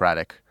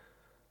Democratic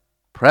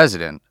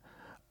president,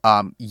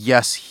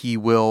 yes, he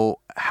will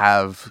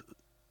have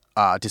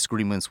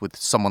disagreements with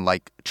someone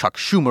like Chuck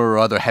Schumer or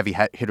other heavy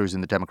hitters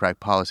in the Democratic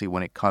policy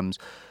when it comes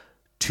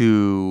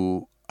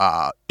to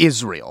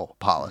Israel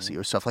policy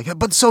or stuff like that.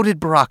 But so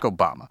did Barack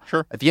Obama.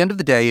 Sure. At the end of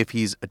the day, if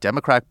he's a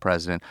Democratic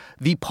president,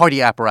 the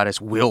party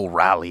apparatus will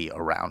rally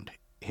around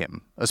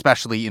him,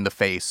 especially in the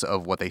face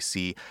of what they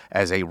see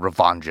as a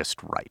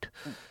revanchist right.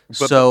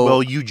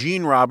 Will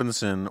Eugene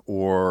Robinson,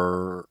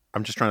 or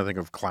I'm just trying to think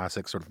of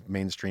classic sort of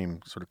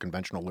mainstream sort of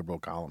conventional liberal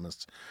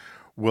columnists,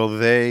 will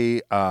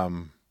they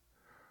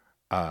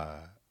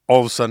all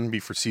of a sudden be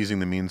for seizing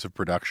the means of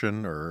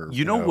production or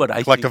You know what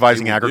I think they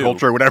collectivizing will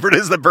agriculture do? or whatever it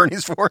is that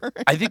Bernie's for.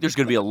 I think there's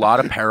going to be a lot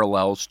of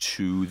parallels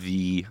to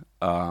the,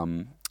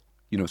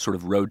 sort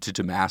of road to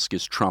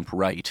Damascus Trump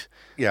right,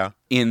 Yeah.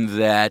 in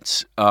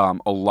that a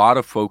lot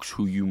of folks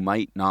who you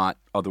might not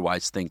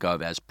otherwise think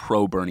of as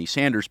pro-Bernie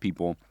Sanders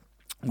people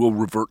will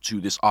revert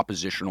to this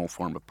oppositional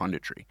form of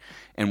punditry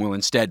and will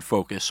instead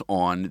focus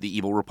on the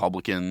evil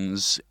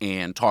Republicans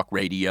and talk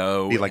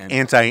radio. Be like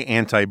and,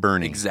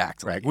 anti-Bernie.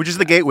 Exactly. Right. Which is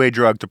the gateway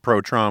drug to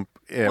pro-Trump.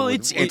 Well,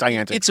 it's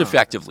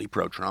effectively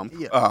pro-Trump,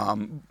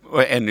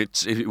 and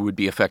it would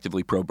be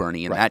effectively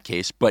pro-Bernie in that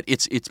case. But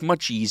it's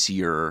much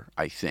easier,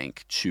 I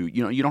think, to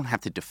you don't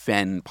have to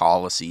defend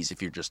policies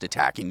if you're just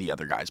attacking the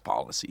other guy's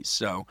policies.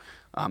 So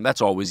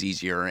that's always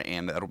easier,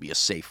 and that'll be a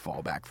safe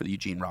fallback for the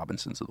Eugene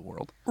Robinsons of the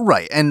world.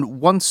 Right.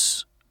 And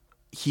once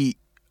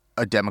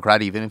a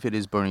Democrat, even if it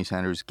is Bernie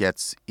Sanders,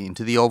 gets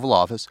into the Oval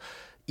Office,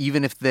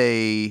 even if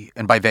they,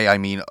 and by they I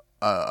mean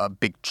a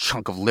big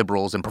chunk of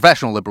liberals and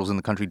professional liberals in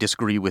the country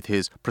disagree with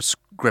his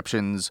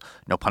prescriptions,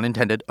 no pun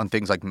intended, on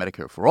things like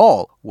Medicare for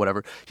all,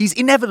 whatever, he's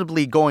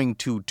inevitably going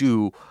to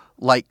do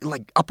like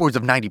upwards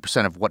of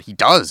 90% of what he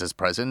does as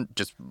president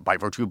just by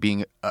virtue of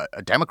being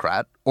a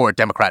Democrat, or a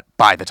Democrat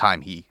by the time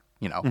he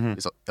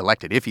is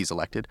elected, if he's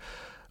elected,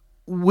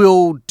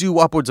 will do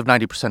upwards of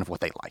 90% of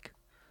what they like.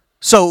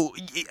 So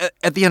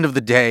at the end of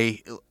the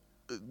day,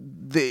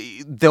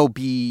 there'll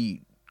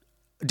be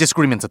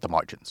disagreements at the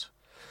margins.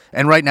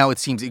 And right now it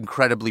seems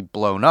incredibly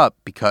blown up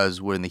because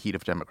we're in the heat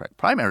of Democratic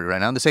primary right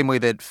now, in the same way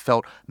that it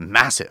felt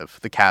massive,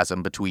 the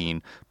chasm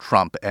between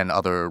Trump and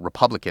other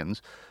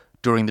Republicans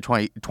during the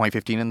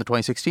 2015 and the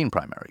 2016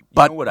 primary.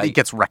 But it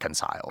gets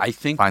reconciled. I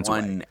think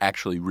one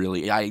actually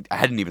really, I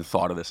hadn't even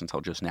thought of this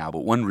until just now, but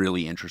one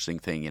really interesting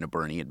thing in a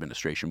Bernie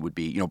administration would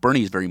be,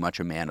 Bernie is very much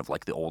a man of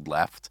like the old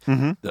left,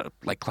 the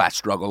like class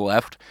struggle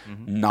left,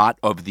 not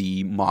of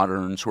the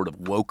modern sort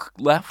of woke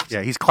left.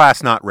 Yeah, he's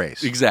class, not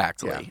race.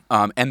 Exactly.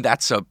 Yeah. And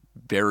that's a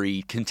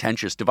very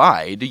contentious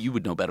divide. You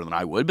would know better than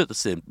I would, but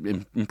that's the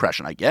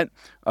impression I get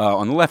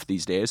on the left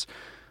these days.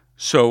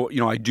 So,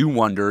 I do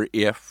wonder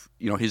if,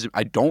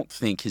 I don't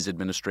think his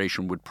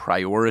administration would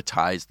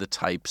prioritize the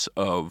types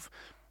of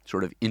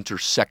sort of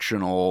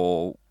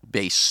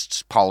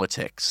intersectional-based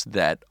politics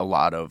that a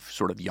lot of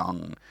sort of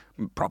young,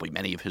 probably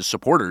many of his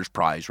supporters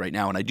prize right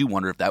now. And I do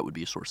wonder if that would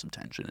be a source of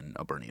tension in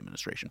a Bernie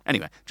administration.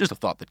 Anyway, just a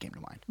thought that came to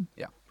mind.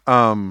 Yeah.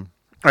 All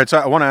right, so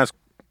I want to ask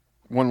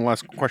one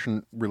last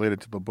question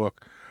related to the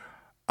book.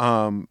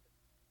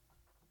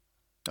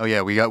 Oh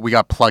yeah, we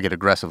got plug it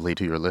aggressively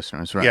to your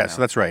listeners, right? Yes,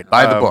 that's right.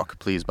 Buy the book,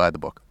 please buy the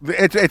book.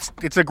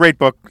 It's a great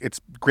book.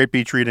 It's great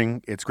beach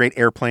reading. It's great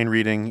airplane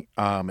reading.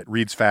 It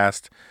reads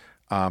fast.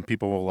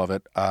 People will love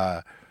it.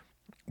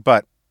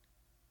 But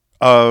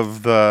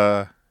of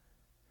the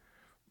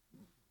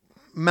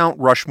Mount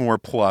Rushmore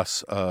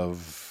plus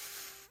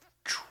of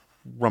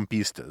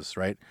Trumpistas,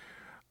 right?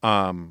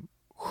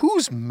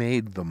 Who's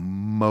made the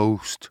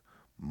most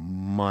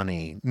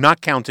money?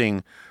 Not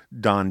counting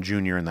Don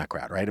Jr. in that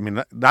crowd, right? I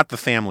mean, not the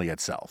family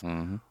itself.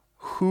 Mm-hmm.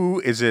 Who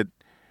is it?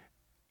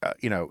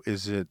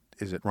 Is it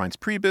Reince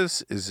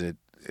Priebus? Is it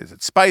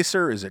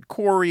Spicer? Is it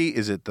Corey?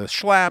 Is it the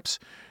Schlaps?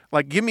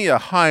 Like, give me a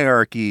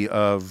hierarchy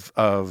of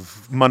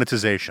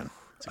monetization.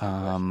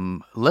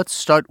 Let's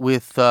start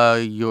with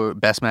your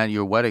best man at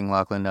your wedding,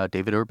 Lachlan,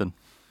 David Urban.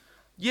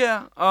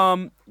 Yeah,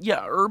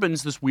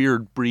 Urban's this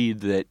weird breed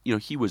that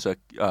he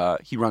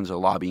runs a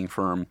lobbying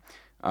firm.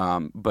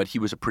 But he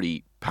was a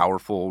pretty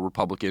powerful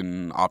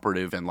Republican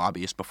operative and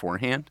lobbyist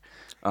beforehand.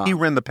 He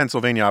ran the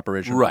Pennsylvania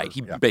operation. Right. He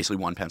basically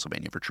won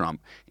Pennsylvania for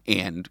Trump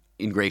and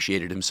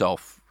ingratiated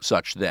himself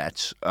such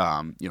that,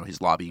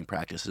 his lobbying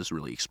practice has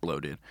really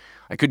exploded.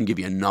 I couldn't give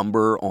you a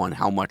number on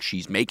how much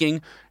he's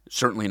making,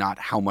 certainly not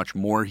how much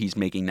more he's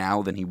making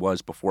now than he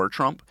was before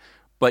Trump.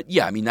 But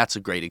yeah, I mean, that's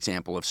a great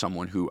example of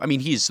someone who, I mean,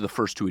 he's the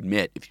first to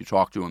admit, if you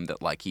talk to him,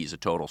 that like he's a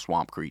total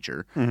swamp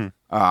creature.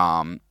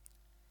 Mm-hmm.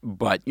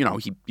 But, he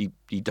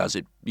does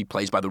it. He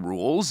plays by the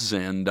rules,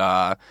 and,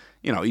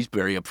 he's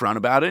very upfront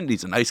about it, and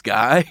he's a nice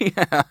guy.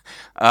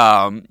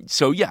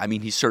 So, yeah, I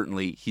mean, he's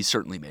certainly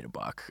made a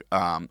buck.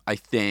 I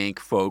think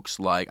folks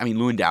like,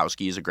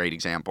 Lewandowski is a great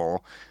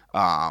example.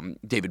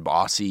 David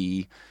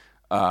Bossie,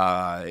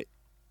 the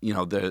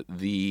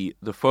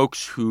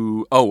folks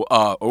who,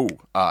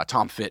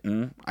 Tom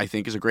Fitton, I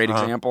think, is a great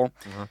example.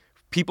 Uh-huh.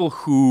 People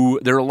who,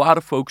 there are a lot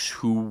of folks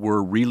who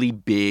were really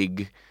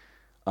big,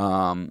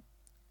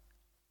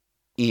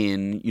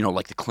 in,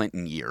 like the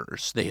Clinton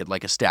years. They had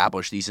like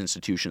established these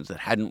institutions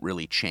that hadn't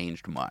really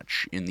changed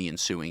much in the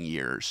ensuing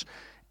years.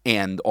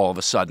 And all of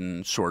a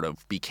sudden sort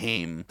of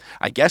became,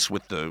 I guess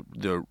with the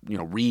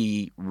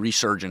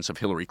resurgence of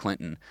Hillary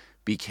Clinton,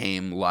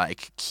 became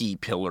like key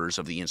pillars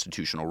of the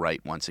institutional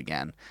right once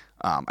again.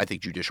 I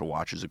think Judicial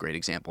Watch is a great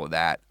example of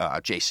that.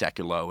 Jay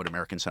Sekulow at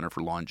American Center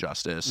for Law and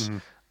Justice.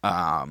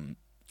 Mm-hmm.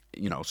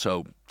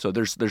 So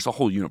there's a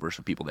whole universe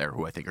of people there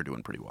who I think are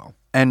doing pretty well.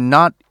 And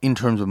not in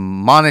terms of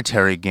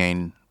monetary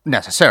gain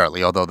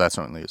necessarily, although that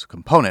certainly is a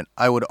component.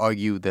 I would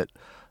argue that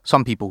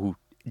some people who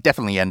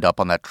definitely end up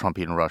on that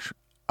Trumpian rush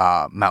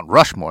Mount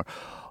Rushmore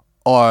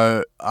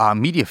are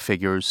media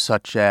figures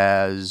such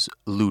as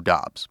Lou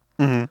Dobbs,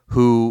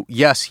 who,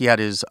 yes, he had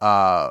his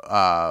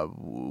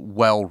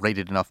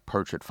well-rated enough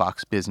perch at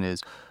Fox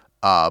Business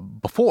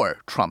before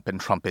Trump and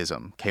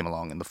Trumpism came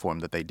along in the form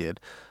that they did.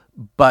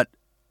 But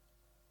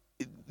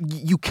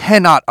you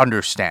cannot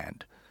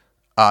understand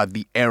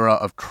the era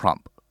of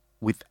Trump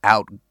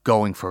without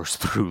going first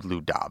through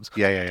Lou Dobbs.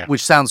 Yeah.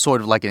 Which sounds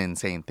sort of like an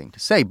insane thing to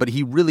say, but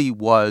he really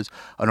was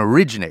an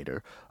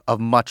originator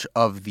of much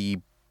of the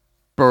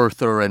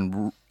birther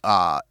and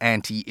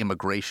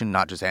anti-immigration,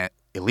 not just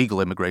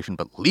illegal immigration,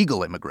 but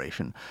legal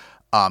immigration,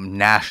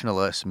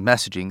 nationalist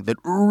messaging that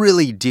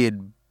really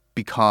did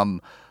become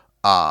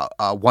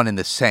one and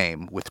the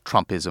same with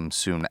Trumpism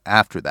soon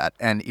after that.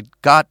 And it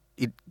got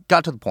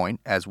to the point,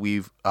 as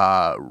we've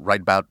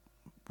write about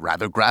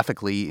rather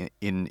graphically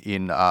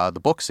in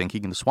the book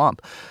Sinking in the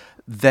Swamp,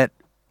 that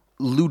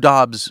Lou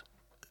Dobbs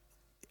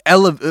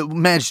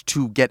managed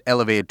to get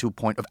elevated to a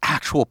point of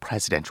actual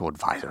presidential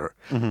advisor.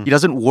 He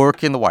doesn't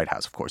work in the White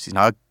House, of course. He's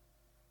not a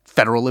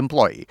federal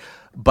employee.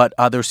 But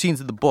there are scenes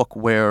in the book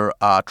where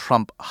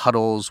Trump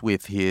huddles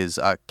with his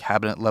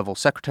cabinet-level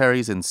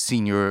secretaries and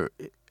senior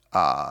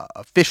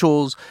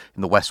officials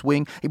in the West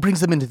Wing. He brings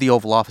them into the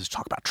Oval Office to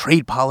talk about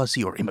trade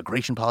policy or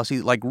immigration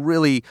policy, like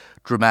really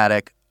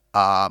dramatic,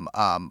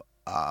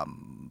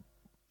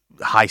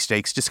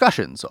 high-stakes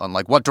discussions on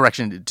like what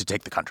direction to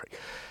take the country.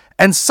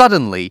 And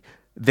suddenly,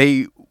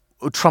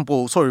 Trump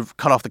will sort of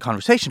cut off the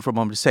conversation for a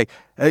moment to say,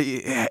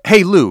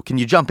 hey, Lou, can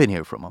you jump in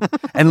here for a moment?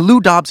 And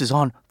Lou Dobbs is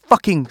on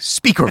fucking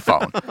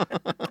speakerphone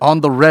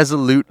on the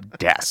Resolute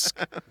desk,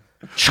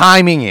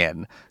 chiming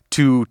in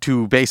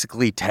to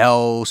basically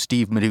tell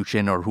Steve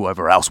Mnuchin or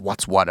whoever else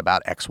what's what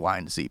about X, Y,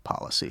 and Z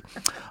policy.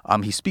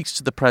 He speaks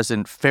to the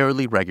president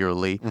fairly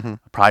regularly,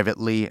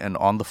 privately, and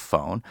on the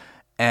phone.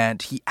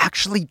 And he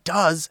actually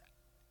does,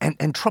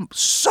 and Trump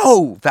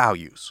so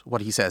values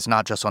what he says,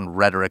 not just on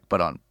rhetoric,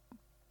 but on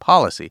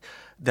policy,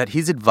 that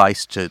his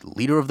advice to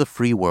leader of the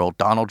free world,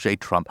 Donald J.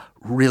 Trump,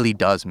 really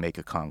does make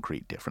a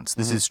concrete difference.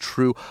 This is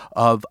true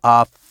of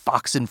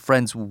Fox and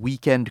Friends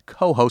weekend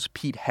co-host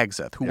Pete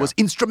Hegseth, who was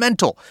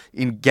instrumental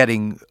in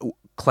getting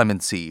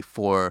clemency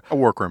for a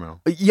war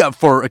criminal.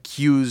 For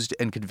accused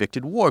and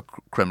convicted war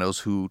criminals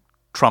who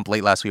Trump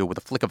late last year with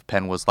a flick of a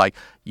pen was like,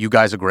 you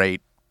guys are great,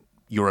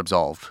 you're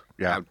absolved.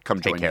 Yeah, come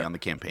join me on the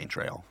campaign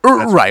trail.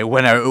 Right,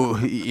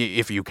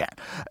 if you can.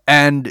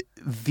 And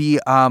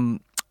the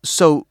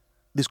so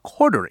this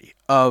coterie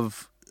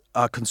of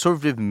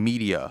conservative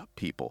media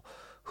people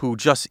who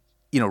just,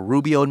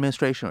 Rubio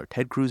administration or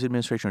Ted Cruz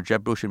administration or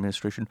Jeb Bush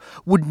administration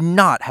would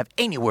not have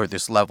anywhere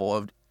this level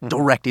of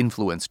direct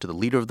influence to the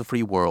leader of the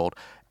free world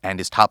and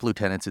his top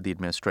lieutenants in the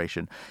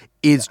administration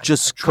is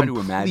just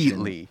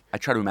completely... I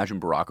try to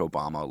imagine Barack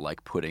Obama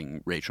like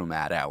putting Rachel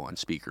Maddow on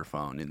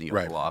speakerphone in the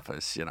Oval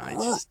Office. You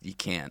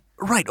can't.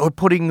 Right, or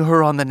putting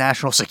her on the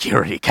National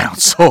Security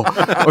Council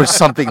or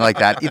something like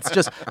that. It's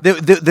just,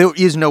 there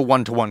is no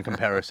one-to-one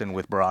comparison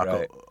with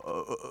Barack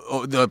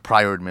the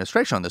prior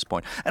administration on this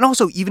point. And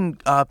also even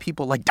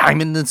people like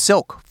Diamond and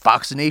Silk,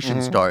 Fox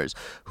Nation stars,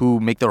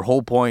 who make their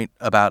whole point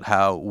about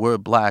how we're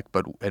black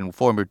and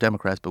former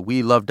Democrats, but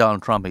we love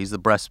Donald Trump. He's the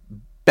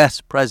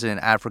best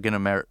president African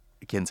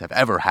Americans have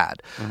ever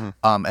had.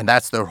 And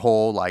that's their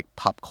whole like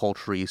pop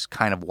culture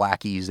kind of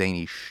wacky,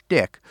 zany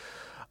shtick.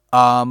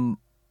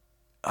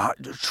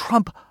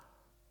 Trump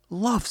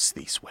loves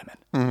these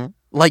women.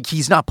 Like,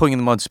 he's not putting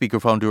them on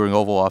speakerphone during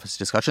Oval Office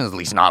discussions, at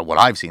least not what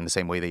I've seen, the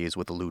same way that he is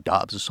with the Lou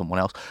Dobbs or someone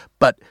else.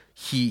 But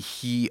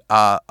he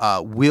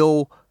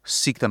will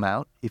seek them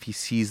out if he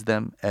sees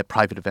them at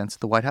private events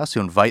at the White House.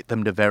 He'll invite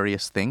them to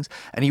various things.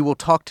 And he will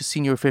talk to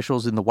senior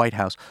officials in the White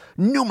House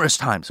numerous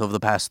times over the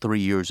past 3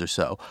 years or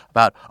so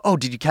about,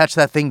 did you catch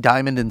that thing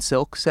Diamond and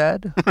Silk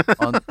said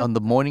on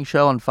the morning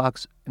show on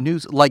Fox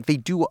News? Like, they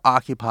do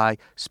occupy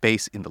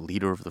space in the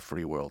leader of the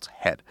free world's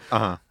head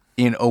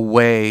in a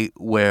way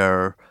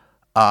where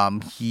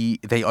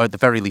they are at the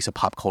very least a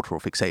pop cultural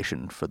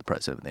fixation for the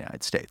president of the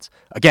United States.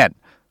 Again,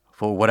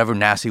 for whatever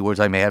nasty words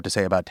I may have to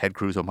say about Ted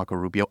Cruz or Marco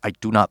Rubio, I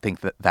do not think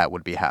that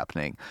would be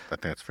happening. I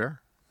think that's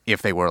fair.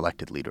 If they were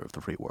elected leader of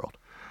the free world.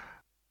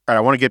 All right,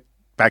 I want to get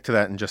back to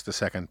that in just a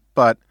second.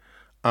 But,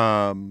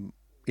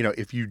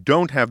 if you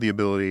don't have the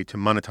ability to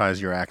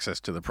monetize your access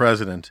to the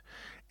president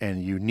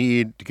and you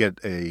need to get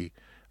a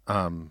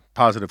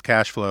positive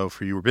cash flow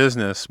for your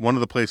business, one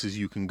of the places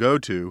you can go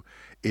to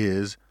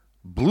is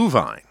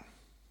Bluevine.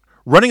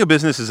 Running a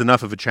business is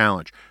enough of a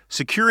challenge.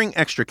 Securing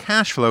extra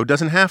cash flow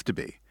doesn't have to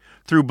be.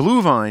 Through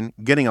Bluevine,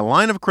 getting a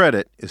line of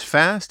credit is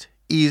fast,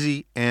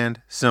 easy,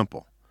 and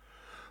simple.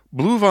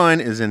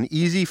 Bluevine is an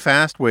easy,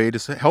 fast way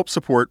to help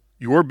support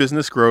your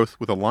business growth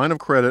with a line of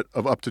credit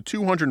of up to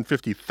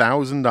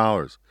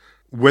 $250,000.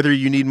 Whether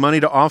you need money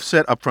to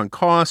offset upfront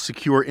costs,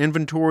 secure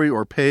inventory,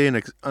 or pay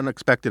an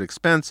unexpected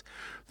expense,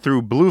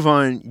 through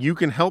Bluevine, you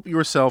can help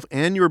yourself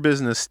and your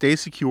business stay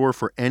secure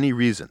for any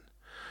reason.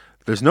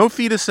 There's no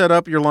fee to set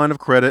up your line of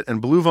credit,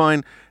 and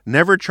Bluevine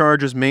never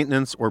charges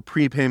maintenance or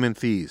prepayment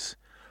fees.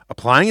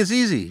 Applying is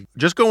easy.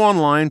 Just go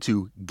online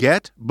to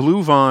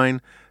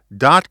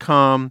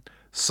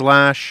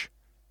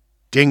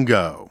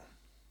getbluevine.com/dingo.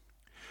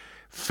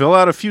 Fill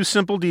out a few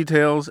simple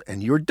details,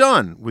 and you're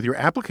done with your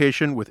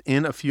application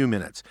within a few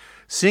minutes.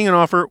 Seeing an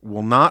offer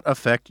will not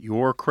affect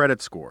your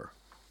credit score.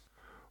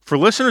 For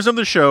listeners of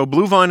the show,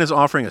 Bluevine is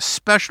offering a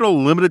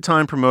special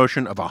limited-time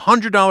promotion of a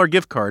 $100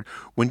 gift card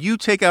when you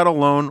take out a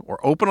loan or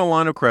open a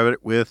line of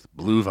credit with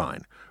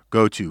Bluevine.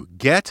 Go to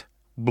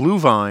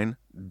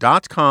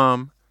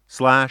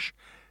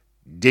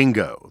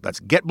getbluevine.com/dingo. That's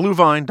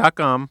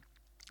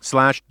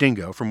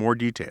getbluevine.com/dingo for more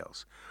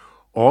details.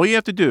 All you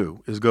have to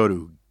do is go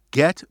to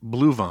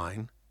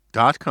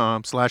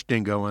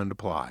getbluevine.com/dingo and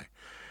apply.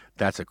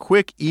 That's a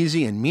quick,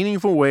 easy, and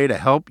meaningful way to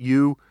help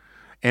you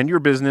and your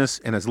business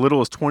in as little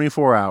as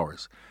 24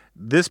 hours.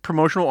 This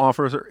promotional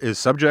offer is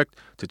subject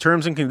to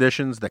terms and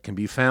conditions that can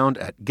be found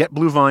at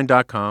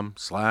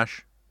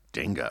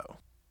getbluevine.com/dingo.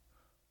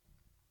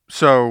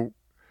 So,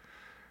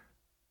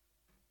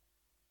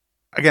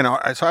 again,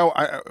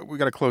 we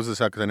got to close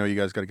this out because I know you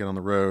guys got to get on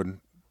the road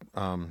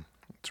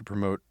to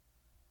promote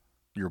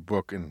your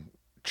book and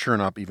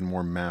churn up even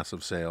more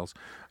massive sales.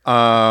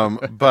 So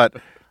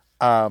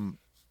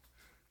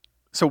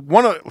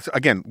one of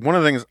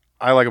the things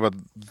I like about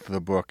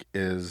the book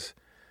is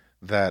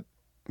that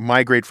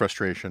my great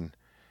frustration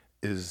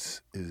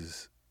is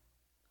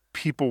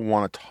people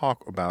want to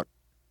talk about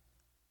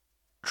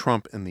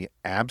Trump in the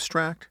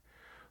abstract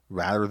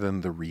rather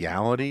than the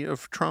reality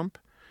of Trump.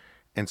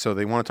 And so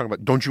they want to talk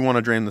about, don't you want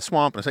to drain the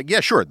swamp? And it's like,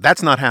 yeah, sure,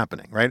 that's not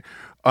happening, right?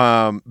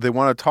 They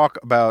want to talk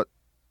about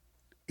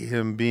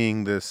him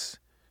being this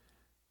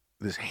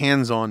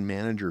hands-on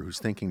manager who's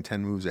thinking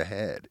 10 moves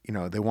ahead.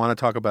 They want to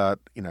talk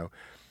about,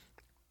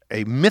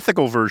 a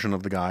mythical version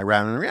of the guy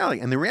rather than reality.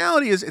 And the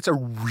reality is it's a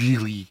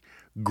really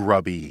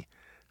grubby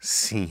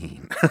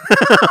scene.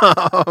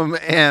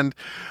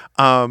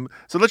 So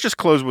let's just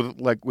close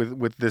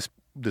with this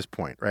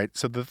point, right?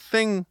 So the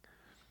thing,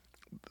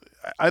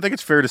 I think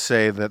it's fair to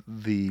say that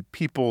the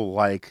people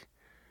like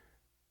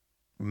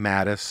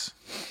Mattis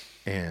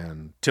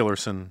and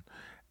Tillerson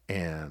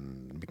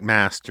and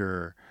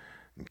McMaster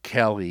and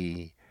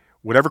Kelly,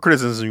 whatever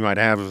criticism you might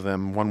have of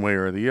them one way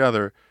or the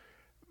other,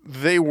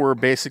 they were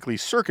basically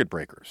circuit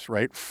breakers,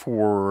 right,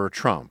 for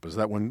Trump. Is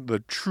that when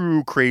the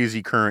true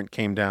crazy current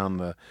came down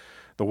the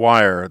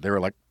wire, they were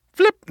like,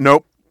 flip,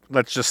 nope,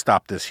 let's just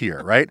stop this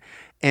here, right?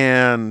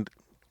 And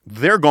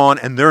they're gone,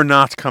 and they're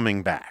not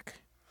coming back.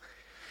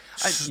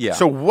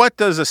 So what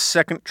does a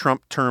second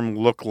Trump term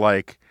look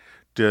like?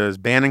 Does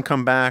Bannon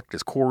come back?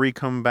 Does Corey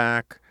come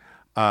back?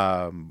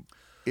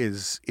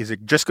 Is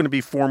it just going to be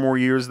 4 more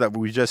years that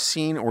we've just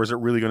seen, or is it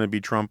really going to be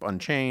Trump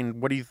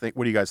unchained? What do you think?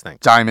 What do you guys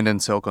think? Diamond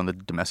and Silk on the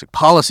Domestic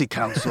Policy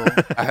Council.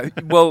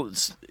 It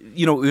was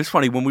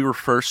funny when we were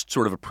first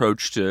sort of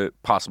approached to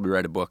possibly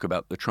write a book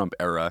about the Trump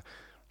era.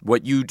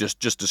 What you just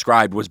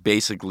described was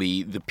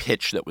basically the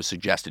pitch that was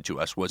suggested to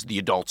us was the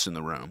adults in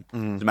the room.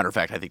 Mm. As a matter of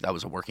fact, I think that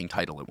was a working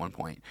title at one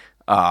point.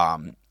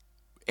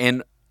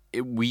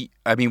 We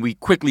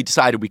quickly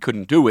decided we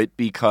couldn't do it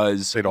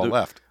because they'd all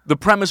left. The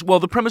premise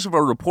of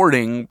our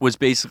reporting was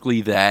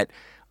basically that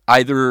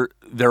either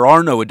there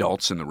are no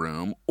adults in the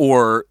room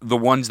or the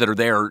ones that are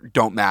there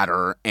don't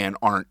matter and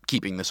aren't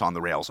keeping this on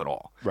the rails at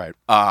all. Right.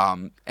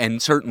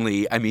 And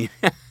certainly,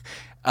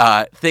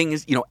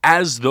 things,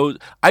 as those,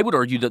 I would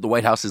argue that the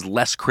White House is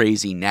less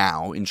crazy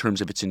now in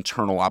terms of its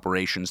internal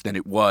operations than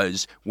it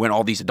was when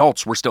all these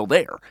adults were still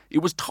there. It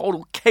was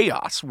total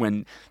chaos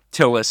when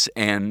Tillis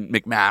and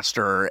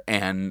McMaster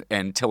and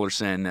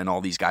Tillerson and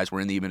all these guys were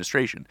in the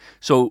administration.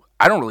 So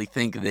I don't really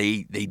think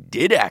they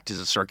did act as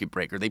a circuit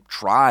breaker. They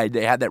tried.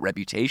 They had that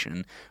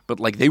reputation, but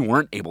they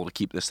weren't able to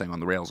keep this thing on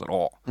the rails at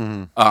all.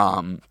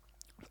 Mm-hmm.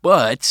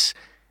 But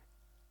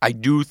I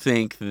do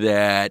think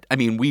that,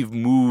 we've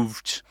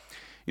moved.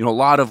 A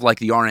lot of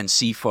the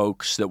RNC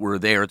folks that were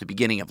there at the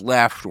beginning have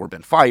left or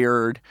been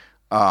fired.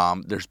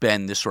 There's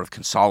been this sort of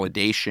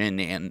consolidation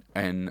and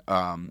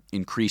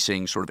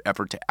increasing sort of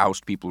effort to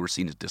oust people who are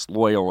seen as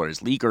disloyal or as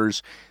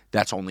leakers.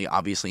 That's only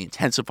obviously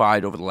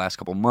intensified over the last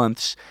couple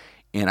months.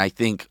 And I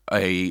think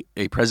a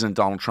President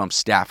Donald Trump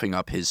staffing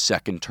up his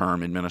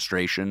second-term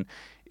administration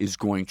is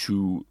going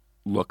to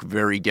look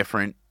very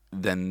different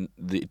than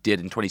it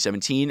did in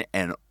 2017,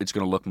 and it's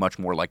going to look much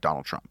more like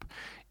Donald Trump.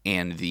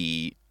 And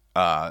the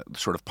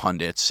sort of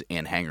pundits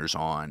and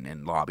hangers-on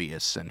and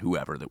lobbyists and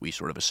whoever that we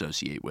sort of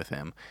associate with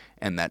him,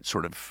 and that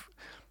sort of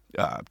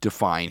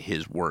define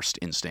his worst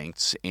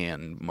instincts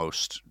and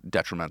most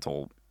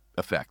detrimental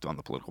effect on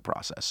the political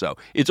process. So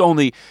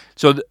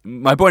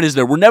my point is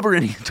there were never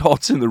any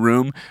adults in the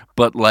room,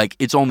 but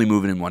it's only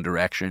moving in one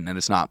direction, and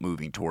it's not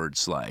moving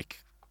towards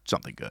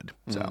something good.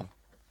 So.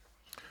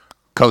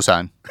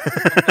 Cosign.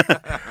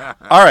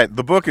 All right,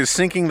 the book is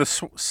Sinking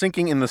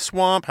in the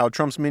Swamp: How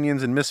Trump's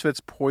Minions and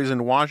Misfits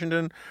Poisoned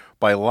Washington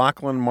by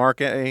Lachlan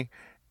Markay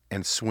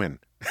and Swin.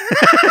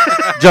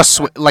 Just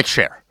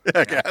share.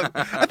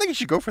 I think you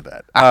should go for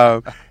that.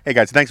 Hey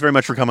guys, thanks very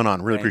much for coming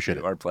on. Really appreciate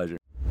it. Our pleasure.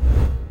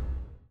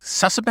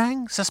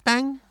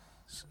 Suspang?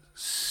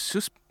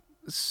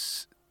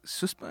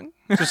 Suspang?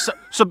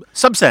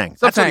 Subsang.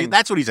 Subsang.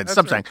 That's what he said. That's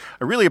Subsang. right.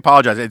 I really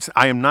apologize.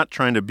 I am not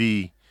trying to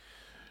be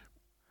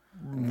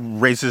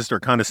racist or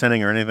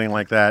condescending or anything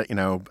like that, and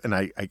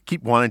I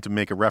keep wanting to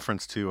make a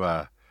reference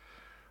to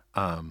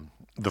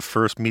the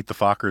first Meet the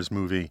Fockers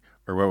movie,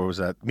 or what was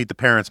that? Meet the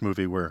Parents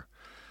movie, where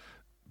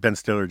Ben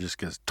Stiller just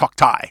goes, talk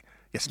Thai.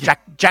 Yes,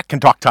 Jack can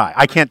talk Thai.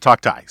 I can't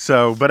talk Thai.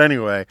 So, but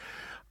anyway,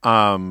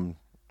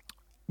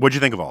 what'd you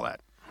think of all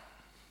that?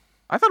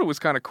 I thought it was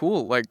kind of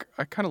cool. Like,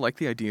 I kind of like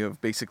the idea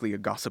of basically a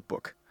gossip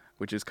book,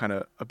 which is kind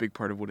of a big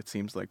part of what it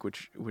seems like,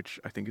 which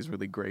I think is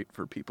really great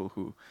for people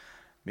who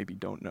maybe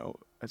don't know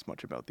as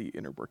much about the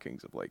inner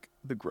workings of like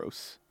the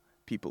gross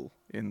people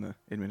in the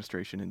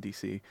administration in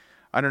DC.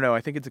 I don't know.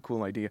 I think it's a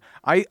cool idea.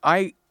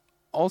 I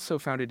also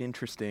found it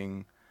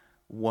interesting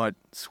what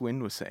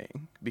Swin was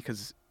saying,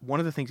 because one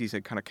of the things he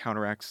said kind of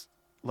counteracts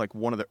like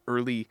one of the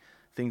early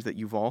things that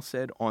you've all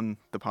said on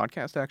the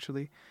podcast,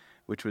 actually,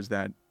 which was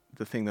that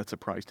the thing that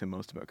surprised him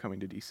most about coming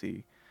to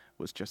DC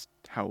was just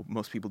how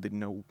most people didn't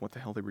know what the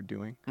hell they were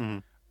doing. Mm-hmm.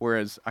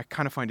 Whereas I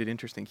kind of find it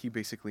interesting. He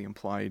basically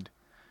implied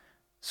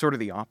sort of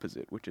the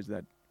opposite, which is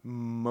that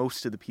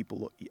most of the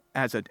people,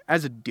 as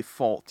a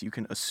default, you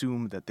can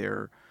assume that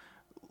they're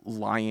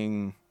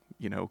lying,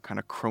 kind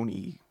of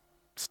crony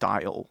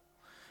style,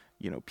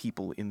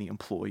 people in the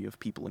employ of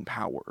people in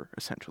power,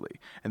 essentially.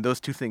 And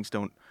those two things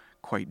don't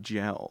quite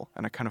gel.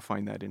 And I kind of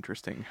find that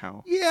interesting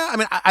how... Yeah,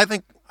 I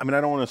think I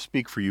don't want to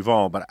speak for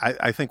Yuval, but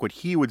I think what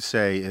he would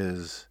say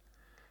is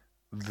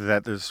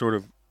that there's sort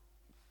of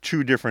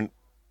two different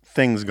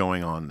things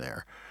going on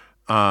there.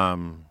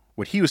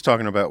 What he was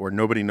talking about, where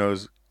nobody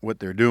knows what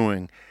they're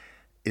doing,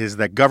 is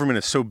that government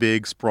is so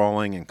big,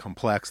 sprawling, and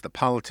complex. The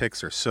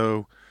politics are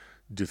so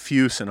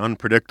diffuse and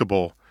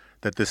unpredictable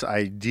that this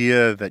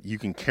idea that you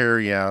can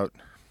carry out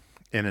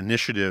an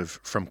initiative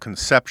from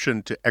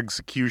conception to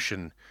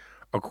execution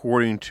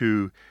according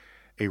to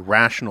a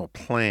rational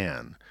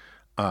plan,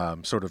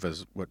 sort of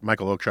as what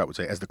Michael Oakeshott would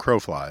say, as the crow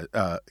flies,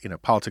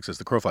 politics as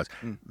the crow flies,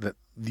 that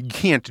you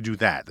can't do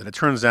that. That it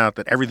turns out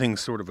that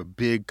everything's sort of a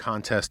big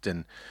contest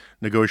and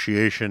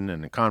negotiation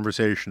and a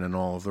conversation and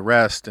all of the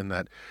rest, and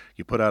that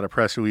you put out a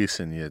press release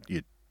and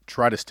you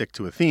try to stick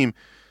to a theme.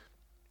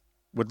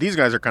 What these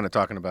guys are kind of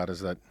talking about is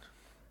that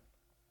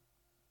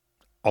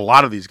a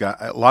lot of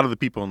the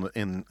people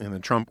in the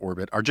Trump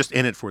orbit are just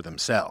in it for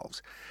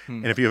themselves.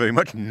 And if you have a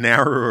much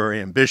narrower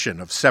ambition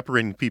of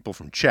separating people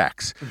from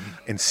checks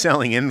and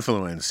selling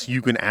influence,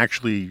 you can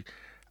actually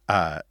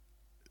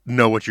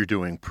know what you're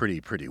doing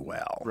pretty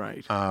well.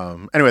 Right.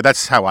 Anyway,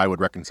 that's how I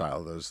would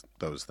reconcile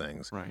those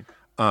things. Right.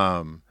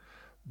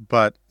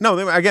 But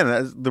no,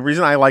 again, the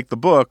reason I like the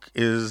book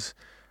is,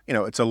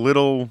 it's a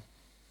little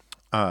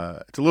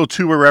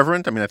too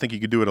irreverent. I think you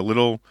could do it a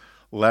little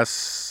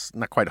less,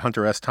 not quite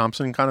Hunter S.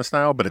 Thompson kind of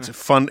style, but it's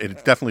fun.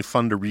 It's definitely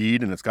fun to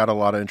read, and it's got a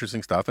lot of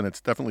interesting stuff, and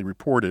it's definitely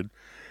reported,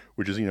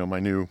 which is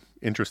my new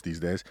interest these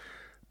days.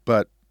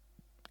 But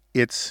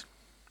it's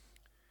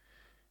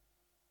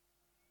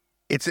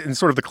in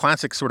sort of the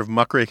classic sort of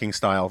muckraking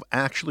style of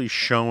actually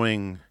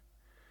showing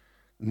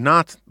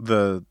not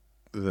the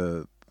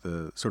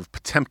sort of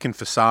Potemkin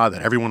facade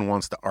that everyone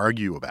wants to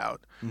argue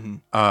about.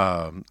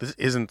 Mm-hmm. This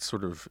isn't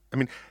sort of,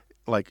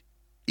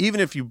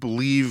 even if you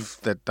believe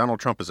that Donald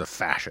Trump is a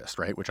fascist,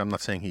 right, which I'm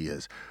not saying he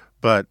is,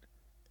 but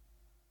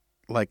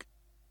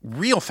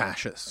real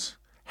fascists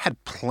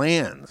had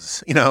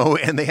plans,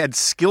 and they had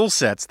skill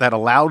sets that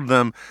allowed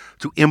them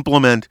to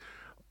implement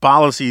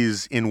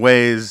policies in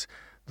ways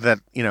that,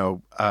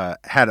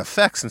 had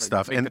effects and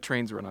stuff. And the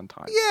trains run on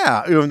time.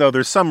 Yeah, even though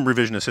there's some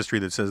revisionist history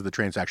that says the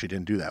trains actually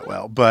didn't do that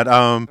well. But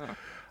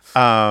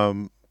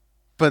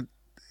but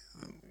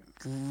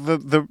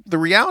the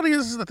reality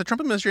is that the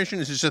Trump administration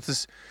is just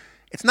this.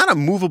 It's not a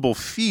movable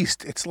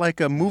feast. It's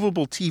like a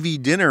movable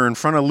TV dinner in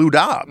front of Lou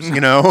Dobbs,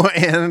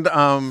 And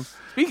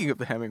speaking of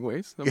the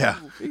Hemingways,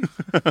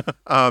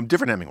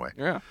 different Hemingway.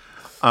 Yeah.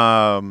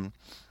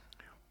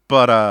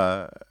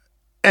 But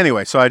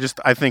anyway, so I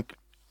think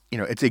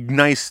it's a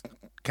nice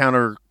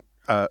counter.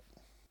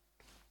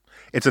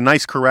 It's a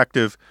nice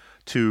corrective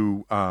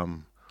to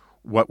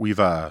what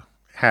we've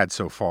had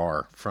so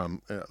far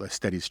from a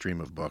steady stream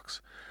of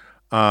books.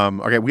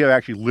 Okay, we have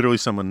actually literally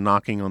someone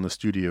knocking on the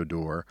studio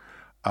door.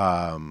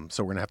 So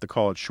we're going to have to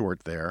call it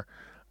short there.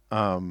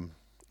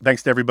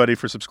 Thanks to everybody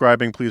for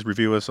subscribing. Please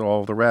review us,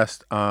 all the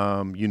rest.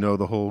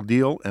 The whole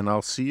deal, and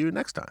I'll see you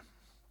next time.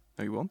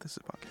 No, you won't. This is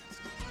a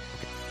podcast.